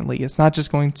differently. It's not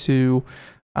just going to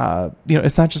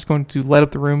it's not just going to light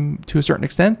up the room to a certain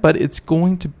extent, but it's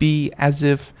going to be as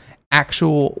if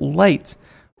actual light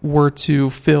were to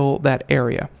fill that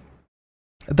area.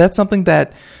 That's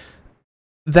what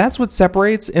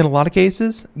separates, in a lot of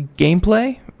cases,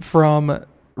 gameplay from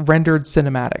rendered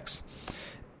cinematics.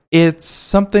 It's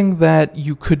something that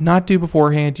you could not do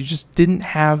beforehand. You just didn't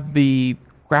have the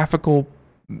graphical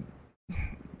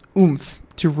oomph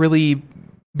to really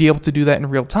be able to do that in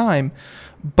real time.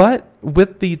 But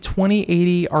with the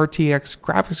 2080 RTX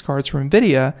graphics cards from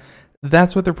Nvidia,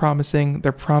 that's what they're promising.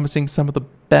 They're promising some of the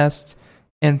best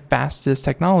and fastest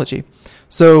technology.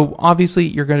 So obviously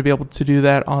you're going to be able to do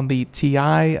that on the Ti,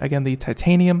 again, the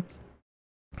titanium.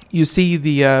 You see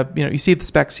you see the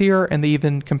specs here, and they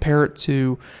even compare it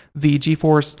to the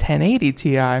GeForce 1080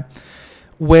 Ti,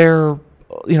 where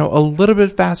a little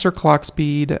bit faster clock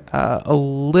speed, a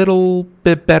little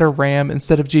bit better RAM.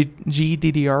 Instead of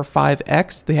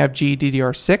GDDR5X, they have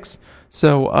GDDR6,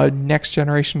 so a next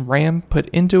generation RAM put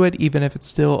into it, even if it's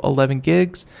still 11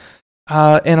 gigs.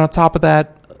 And on top of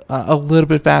that, a little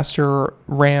bit faster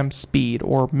RAM speed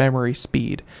or memory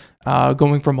speed,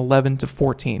 going from 11 to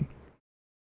 14.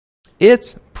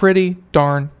 It's pretty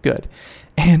darn good.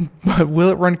 But will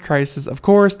it run Crysis? Of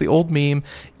course, the old meme.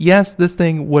 Yes, this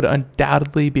thing would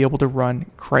undoubtedly be able to run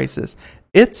Crysis.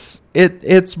 It's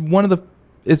one of,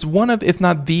 if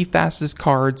not the fastest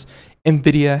cards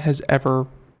Nvidia has ever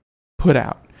put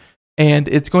out, and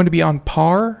it's going to be on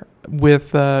par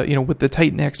with with the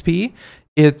Titan XP.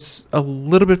 It's a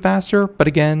little bit faster, but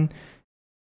again,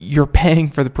 you're paying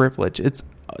for the privilege. It's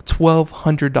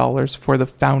 $1,200 for the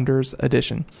Founders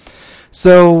Edition.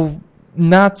 So,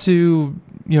 not to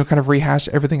kind of rehash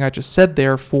everything I just said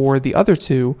there for the other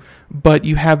two, but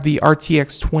you have the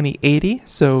RTX 2080.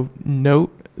 So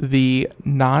note the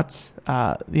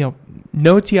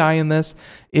no TI in this.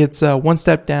 It's one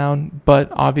step down, but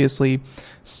obviously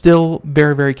still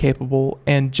very, very capable,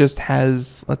 and just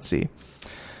has, let's see,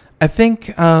 I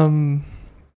think, I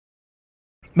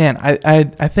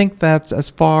think that's as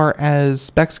far as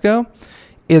specs go.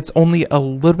 It's only a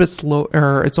little bit slow,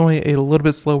 or it's only a little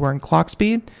bit slower in clock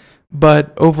speed,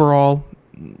 but overall,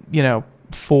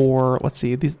 for, let's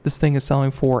see, this thing is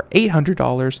selling for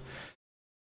 $800.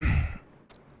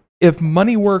 If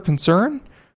money were a concern,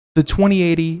 the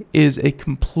 2080 is a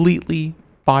completely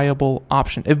viable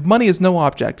option. If money is no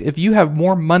object, if you have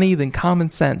more money than common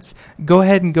sense, go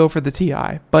ahead and go for the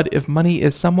Ti. But if money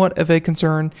is somewhat of a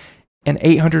concern, an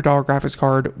 $800 graphics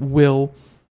card will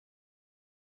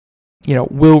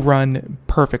run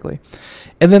perfectly.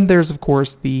 And then there's, of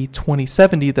course, the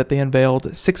 2070 that they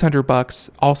unveiled, $600,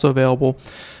 also available.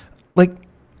 Like,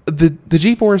 the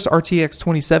GeForce RTX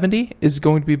 2070 is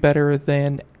going to be better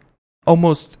than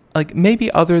almost, like,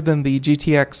 maybe other than the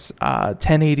GTX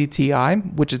 1080 Ti,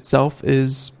 which itself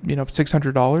is,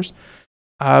 $600.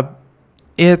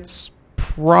 It's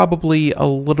probably a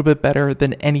little bit better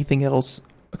than anything else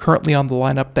currently on the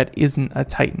lineup that isn't a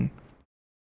Titan.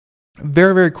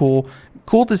 Very, very cool.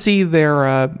 Cool to see their,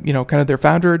 kind of their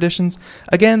founder editions.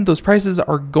 Again, those prices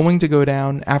are going to go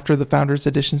down after the founders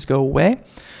editions go away.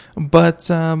 But,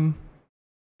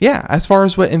 as far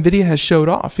as what Nvidia has showed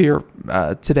off here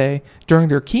today during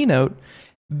their keynote,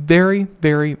 very,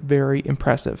 very, very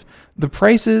impressive. The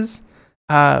prices,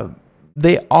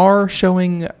 they are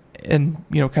showing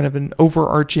kind of an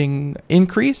overarching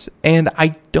increase, and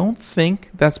I don't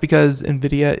think that's because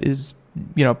Nvidia is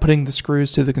putting the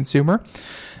screws to the consumer.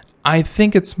 I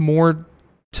think it's more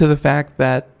to the fact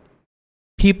that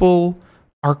people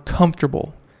are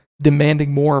comfortable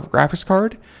demanding more of a graphics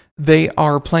card they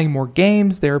are playing more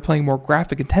games. They're playing more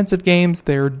graphic-intensive games.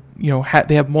 They're,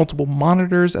 they have multiple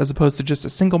monitors as opposed to just a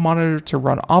single monitor to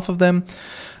run off of them.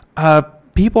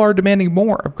 People are demanding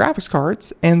more of graphics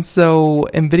cards, and so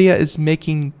Nvidia is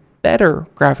making better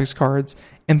graphics cards,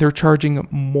 and they're charging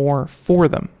more for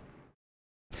them.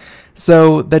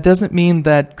 So that doesn't mean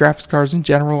that graphics cards in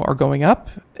general are going up.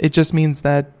 It just means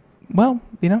that,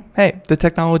 hey, the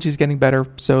technology is getting better,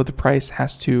 so the price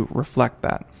has to reflect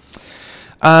that.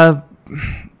 The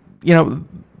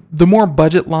more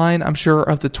budget line, I'm sure,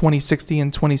 of the 2060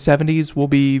 and 2070s will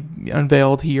be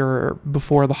unveiled here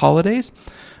before the holidays.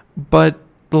 But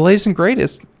the latest and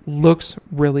greatest looks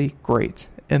really great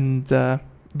and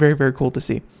very, very cool to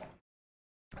see.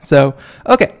 So,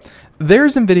 okay,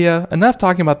 there's Nvidia. Enough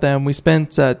talking about them. We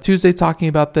spent Tuesday talking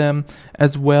about them,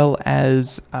 as well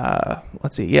as,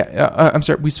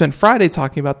 we spent Friday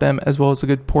talking about them, as well as a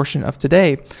good portion of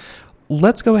today.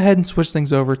 Let's go ahead and switch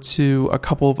things over to a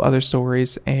couple of other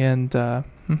stories. And, all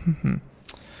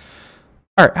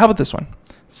right, how about this one?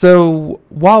 So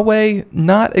Huawei,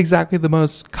 not exactly the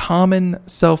most common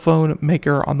cell phone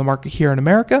maker on the market here in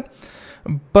America,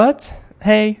 but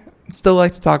hey, still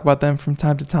like to talk about them from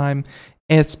time to time,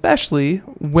 especially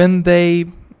when they're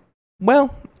a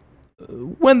little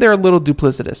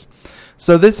duplicitous.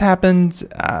 So this happened,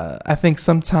 I think,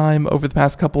 sometime over the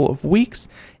past couple of weeks,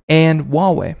 and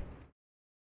Huawei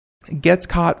gets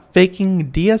caught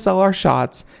faking DSLR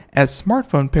shots as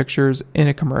smartphone pictures in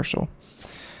a commercial.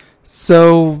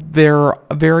 So their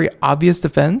very obvious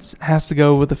defense has to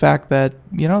go with the fact that,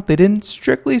 they didn't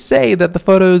strictly say that the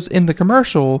photos in the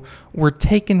commercial were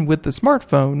taken with the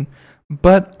smartphone,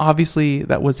 but obviously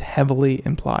that was heavily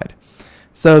implied.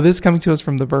 So this is coming to us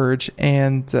from The Verge,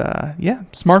 and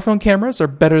smartphone cameras are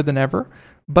better than ever,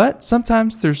 but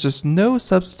sometimes there's just no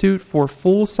substitute for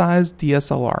full-size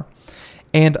DSLR.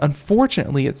 And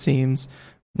unfortunately, it seems,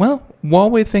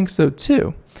 Huawei thinks so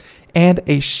too. And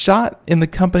a shot in the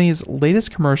company's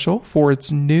latest commercial for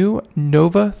its new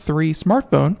Nova 3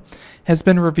 smartphone has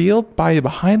been revealed by a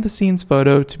behind-the-scenes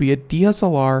photo to be a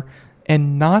DSLR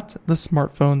and not the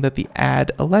smartphone that the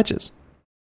ad alleges.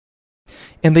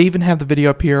 And they even have the video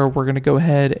up here. We're going to go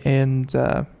ahead and,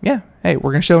 we're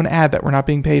going to show an ad that we're not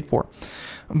being paid for.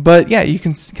 But yeah, you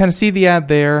can kind of see the ad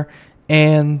there,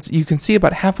 and you can see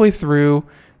about halfway through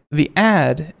the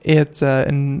ad,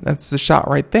 and that's the shot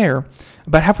right there.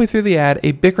 About halfway through the ad,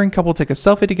 a bickering couple take a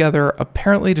selfie together,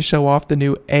 apparently to show off the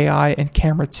new AI and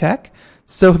camera tech,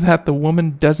 so that the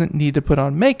woman doesn't need to put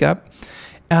on makeup.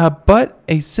 But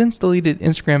a since deleted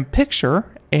Instagram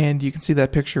picture, and you can see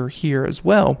that picture here as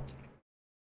well,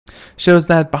 shows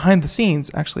that behind the scenes,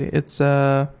 actually, it's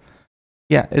that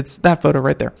photo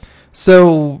right there.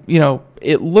 So,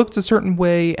 it looked a certain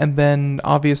way, and then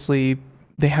obviously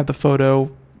they have the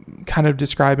photo kind of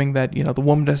describing that, the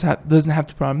woman doesn't have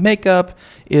to put on makeup.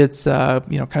 It's,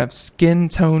 kind of skin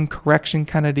tone correction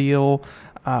kind of deal,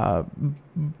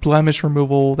 blemish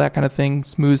removal, that kind of thing,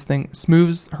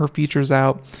 smooths her features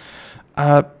out.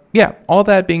 All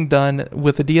that being done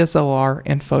with a DSLR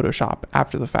and Photoshop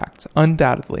after the fact,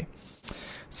 undoubtedly.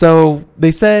 So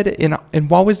they said in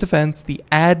Huawei's defense, the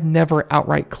ad never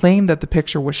outright claimed that the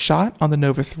picture was shot on the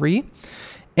Nova 3.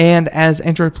 And as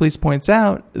Android Police points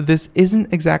out, this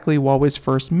isn't exactly Huawei's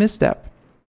first misstep.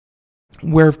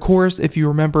 Where, of course, if you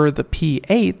remember the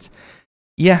P8,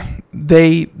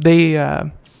 they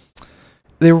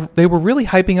were really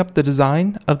hyping up the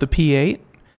design of the P8,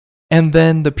 and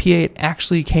then the P8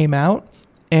 actually came out,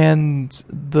 and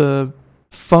the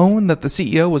phone that the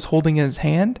CEO was holding in his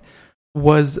hand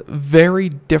was very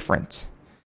different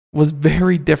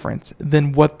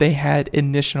than what they had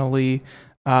initially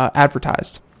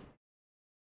advertised,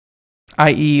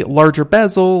 i.e. larger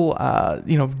bezel,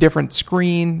 different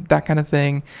screen, that kind of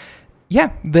thing.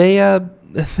 Yeah, they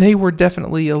were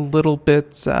definitely a little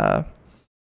bit, I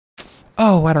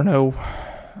don't know,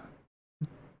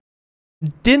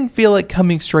 didn't feel like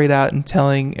coming straight out and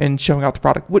telling and showing out the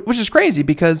product, which is crazy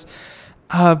because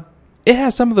it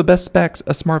has some of the best specs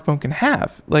a smartphone can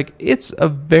have. Like, it's a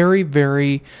very,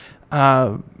 very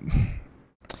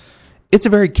it's a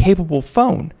very capable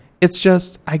phone. It's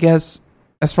just, I guess,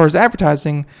 as far as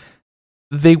advertising,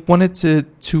 they wanted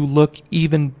to look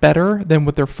even better than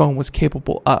what their phone was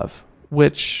capable of,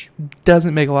 which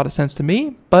doesn't make a lot of sense to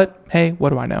me, but hey, what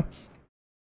do I know?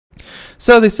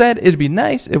 So they said it'd be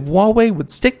nice if Huawei would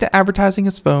stick to advertising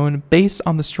its phone based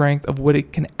on the strength of what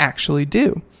it can actually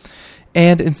do,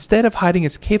 and instead of hiding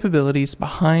its capabilities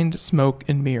behind smoke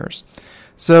and mirrors.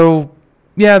 So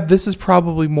yeah, this is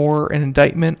probably more an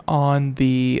indictment on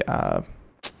the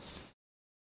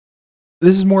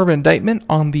This is more of an indictment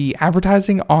on the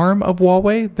advertising arm of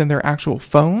Huawei than their actual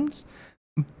phones.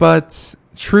 But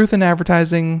truth in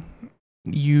advertising,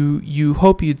 you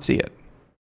hope you'd see it.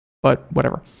 But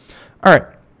whatever. All right.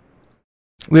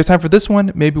 We have time for this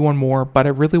one, maybe one more, but I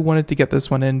really wanted to get this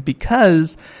one in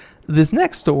because this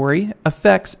next story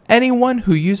affects anyone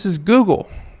who uses Google.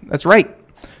 That's right.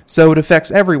 So it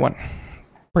affects everyone,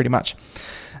 pretty much.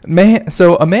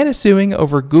 So a man is suing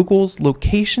over Google's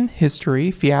location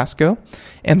history fiasco,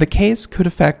 and the case could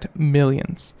affect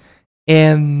millions.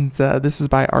 And this is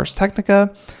by Ars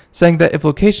Technica, saying that if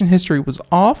location history was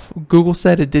off, Google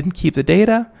said it didn't keep the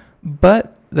data,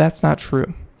 but that's not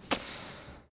true.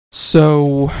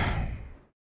 So,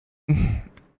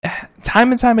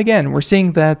 time and time again, we're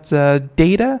seeing that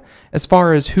data, as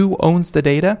far as who owns the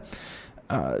data,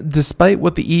 despite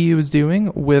what the EU is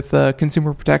doing with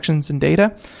consumer protections and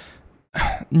data,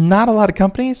 not a lot of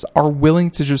companies are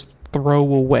willing to just throw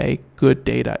away good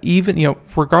data. Even,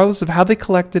 regardless of how they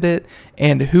collected it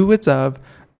and who it's of,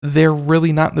 they're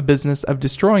really not in the business of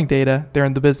destroying data. They're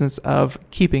in the business of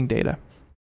keeping data.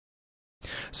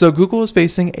 So Google is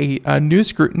facing a new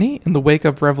scrutiny in the wake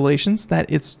of revelations that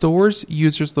it stores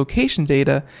users' location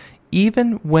data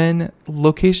even when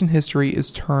location history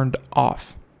is turned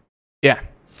off. Yeah.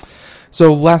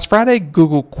 So last Friday,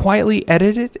 Google quietly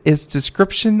edited its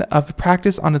description of the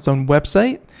practice on its own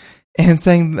website and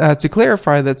saying to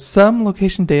clarify that some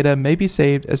location data may be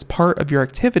saved as part of your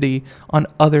activity on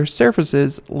other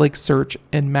surfaces like search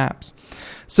and maps.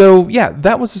 So yeah,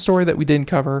 that was the story that we didn't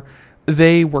cover.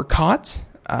 They were caught.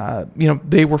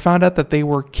 They were found out that they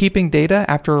were keeping data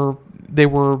after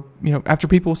after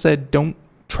people said, don't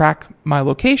track my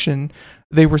location.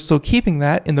 They were still keeping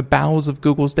that in the bowels of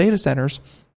Google's data centers.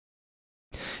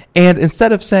 And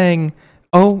instead of saying,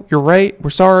 oh, you're right,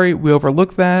 we're sorry, we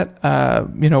overlooked that,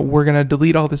 we're going to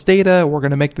delete all this data, we're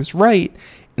going to make this right.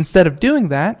 Instead of doing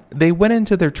that, they went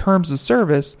into their terms of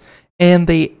service and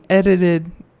they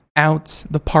edited out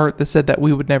the part that said that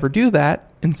we would never do that,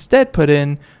 instead put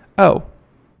in, oh,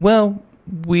 well,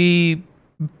 we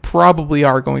probably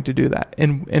are going to do that,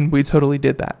 and we totally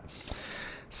did that.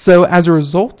 So as a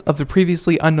result of the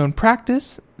previously unknown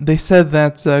practice, they said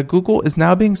that Google is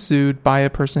now being sued by a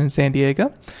person in San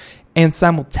Diego, and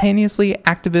simultaneously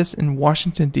activists in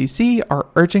Washington, D.C. are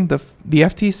urging the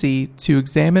FTC to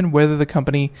examine whether the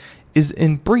company is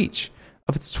in breach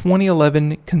of its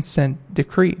 2011 consent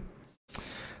decree.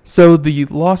 So the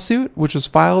lawsuit, which was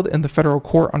filed in the federal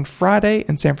court on Friday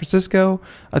in San Francisco,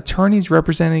 attorneys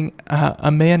representing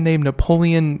a man named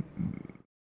Napoleon,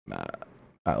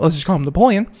 let's just call him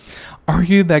Napoleon,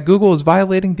 argued that Google is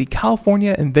violating the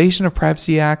California Invasion of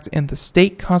Privacy Act and the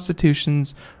state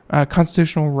constitution's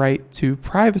constitutional right to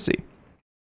privacy.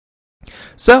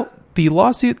 So the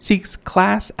lawsuit seeks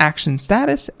class action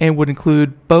status and would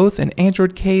include both an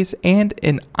Android case and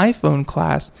an iPhone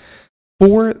class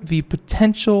for the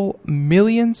potential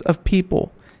millions of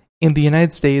people in the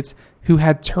United States who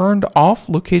had turned off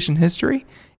location history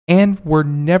and were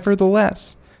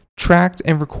nevertheless tracked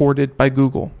and recorded by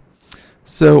Google.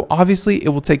 So obviously it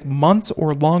will take months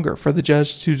or longer for the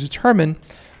judge to determine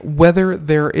whether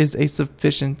there is a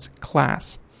sufficient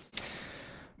class.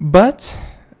 But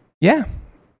yeah,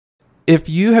 if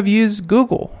you have used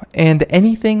Google and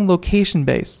anything location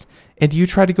based, and you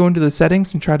try to go into the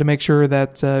settings and try to make sure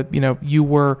that you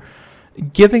were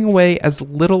giving away as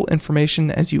little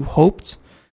information as you hoped,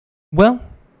 well,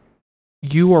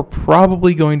 you are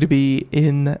probably going to be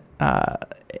in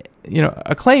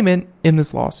a claimant in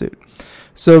this lawsuit.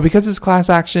 So because it's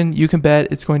class action, you can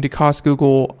bet it's going to cost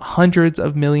Google hundreds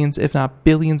of millions, if not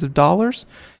billions of dollars,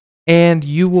 and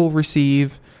you will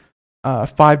receive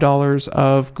 $5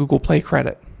 of Google Play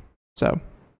credit. So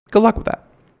good luck with that.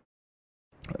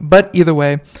 But either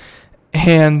way,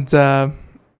 and hey,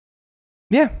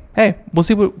 we'll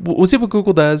see what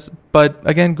Google does. But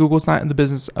again, Google's not in the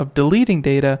business of deleting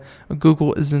data.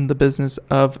 Google is in the business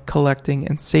of collecting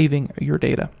and saving your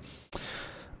data.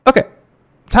 Okay,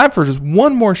 time for just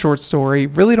one more short story.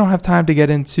 Really don't have time to get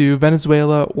into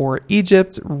Venezuela or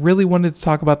Egypt. Really wanted to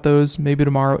talk about those maybe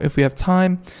tomorrow if we have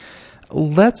time.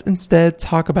 Let's instead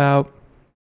talk about...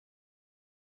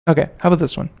 Okay, how about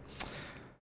this one?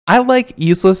 I like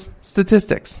useless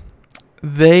statistics.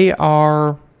 They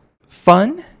are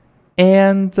fun,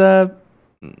 and, I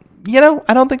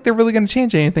don't think they're really going to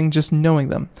change anything just knowing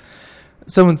them.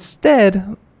 So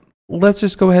instead, let's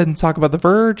just go ahead and talk about The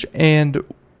Verge, and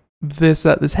this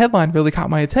headline really caught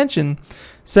my attention,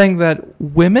 saying that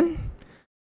women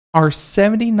are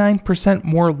 79%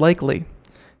 more likely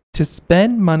to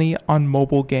spend money on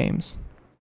mobile games.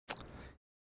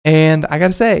 And I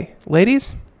gotta say,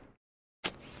 ladies,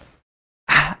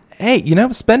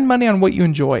 hey, spend money on what you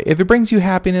enjoy. If it brings you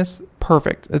happiness,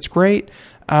 perfect. That's great.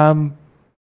 But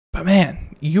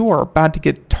man, you are about to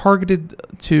get targeted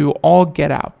to all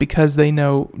get out because they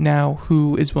know now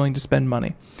who is willing to spend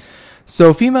money.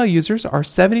 So female users are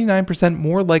 79%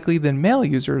 more likely than male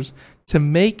users to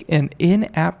make an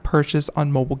in-app purchase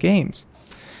on mobile games.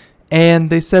 And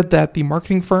they said that the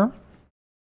marketing firm,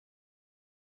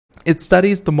 it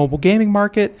studies the mobile gaming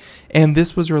market, and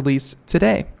this was released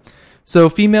today. So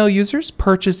female users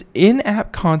purchase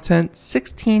in-app content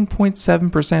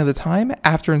 16.7% of the time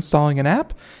after installing an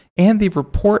app, and the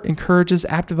report encourages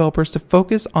app developers to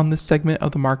focus on this segment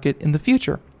of the market in the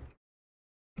future.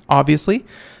 Obviously,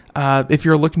 if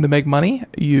you're looking to make money,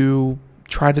 you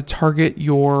try to target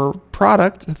your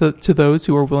product to those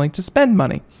who are willing to spend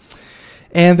money.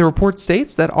 And the report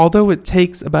states that although it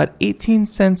takes about 18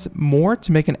 cents more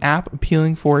to make an app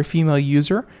appealing for a female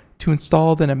user to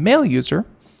install than a male user,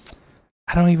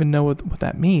 I don't even know what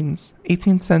that means.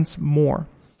 18 cents more.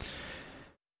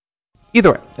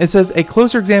 Either way, it says a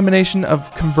closer examination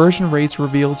of conversion rates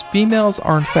reveals females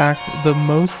are in fact the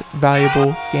most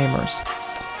valuable gamers.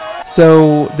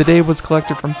 So the data was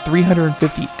collected from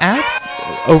 350 apps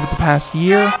over the past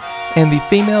year, and the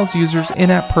females users'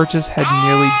 in-app purchase had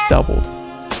nearly doubled.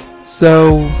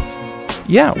 So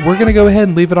yeah, we're going to go ahead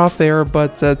and leave it off there,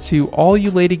 but to all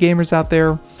you lady gamers out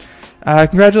there,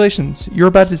 congratulations. You're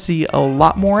about to see a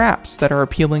lot more apps that are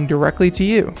appealing directly to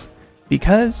you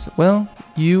because, well,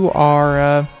 you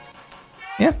are,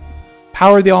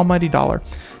 power of the almighty dollar.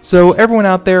 So everyone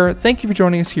out there, thank you for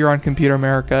joining us here on Computer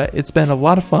America. It's been a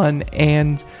lot of fun,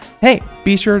 and hey,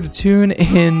 be sure to tune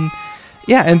in.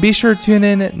 Yeah, and be sure to tune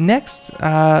in next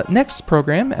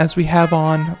program as we have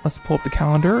on. Let's pull up the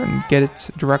calendar and get it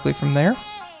directly from there.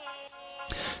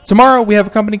 Tomorrow we have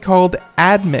a company called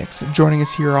AdMix joining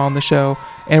us here on the show,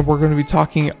 and we're going to be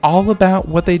talking all about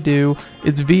what they do.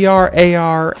 It's VR,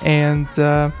 AR, and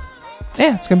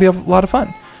it's going to be a lot of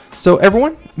fun. So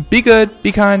everyone, be good,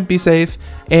 be kind, be safe,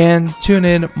 and tune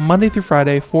in Monday through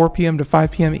Friday, 4 p.m. to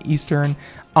 5 p.m. Eastern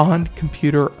on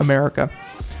Computer America.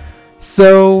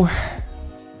 So,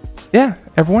 yeah,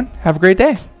 everyone, have a great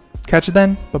day. Catch you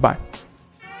then. Bye-bye.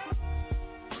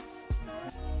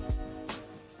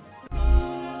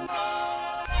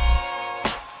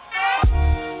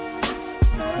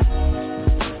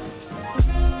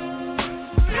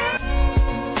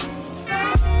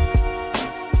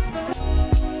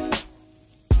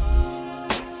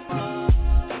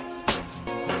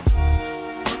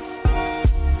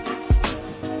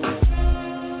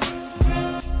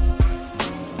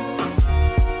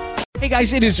 Hey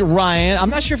guys, it is Ryan. I'm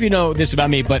not sure if you know this about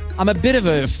me, but I'm a bit of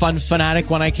a fun fanatic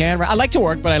when I can. I like to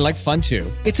work, but I like fun too.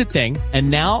 It's a thing. And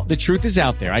now the truth is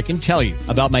out there. I can tell you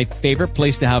about my favorite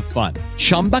place to have fun.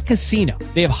 Chumba Casino.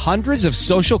 They have hundreds of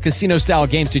social casino style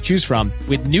games to choose from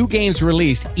with new games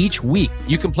released each week.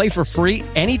 You can play for free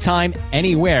anytime,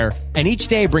 anywhere. And each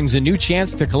day brings a new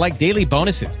chance to collect daily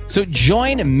bonuses. So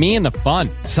join me in the fun.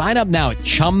 Sign up now at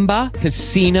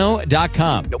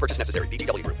ChumbaCasino.com. No purchase necessary.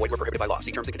 VGW Group. Void where prohibited by law.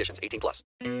 See terms and conditions. 18+.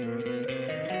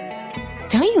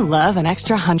 Don't you love an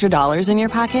extra $100 in your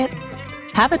pocket?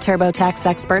 Have a TurboTax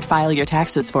expert file your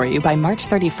taxes for you by March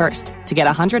 31st to get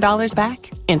 $100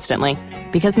 back instantly.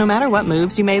 Because no matter what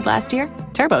moves you made last year,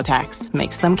 TurboTax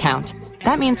makes them count.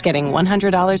 That means getting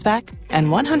 $100 back and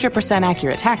 100%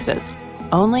 accurate taxes.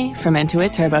 Only from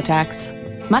Intuit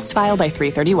TurboTax. Must file by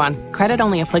 3/31. Credit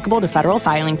only applicable to federal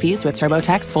filing fees with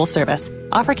TurboTax full service.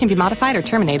 Offer can be modified or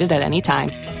terminated at any time.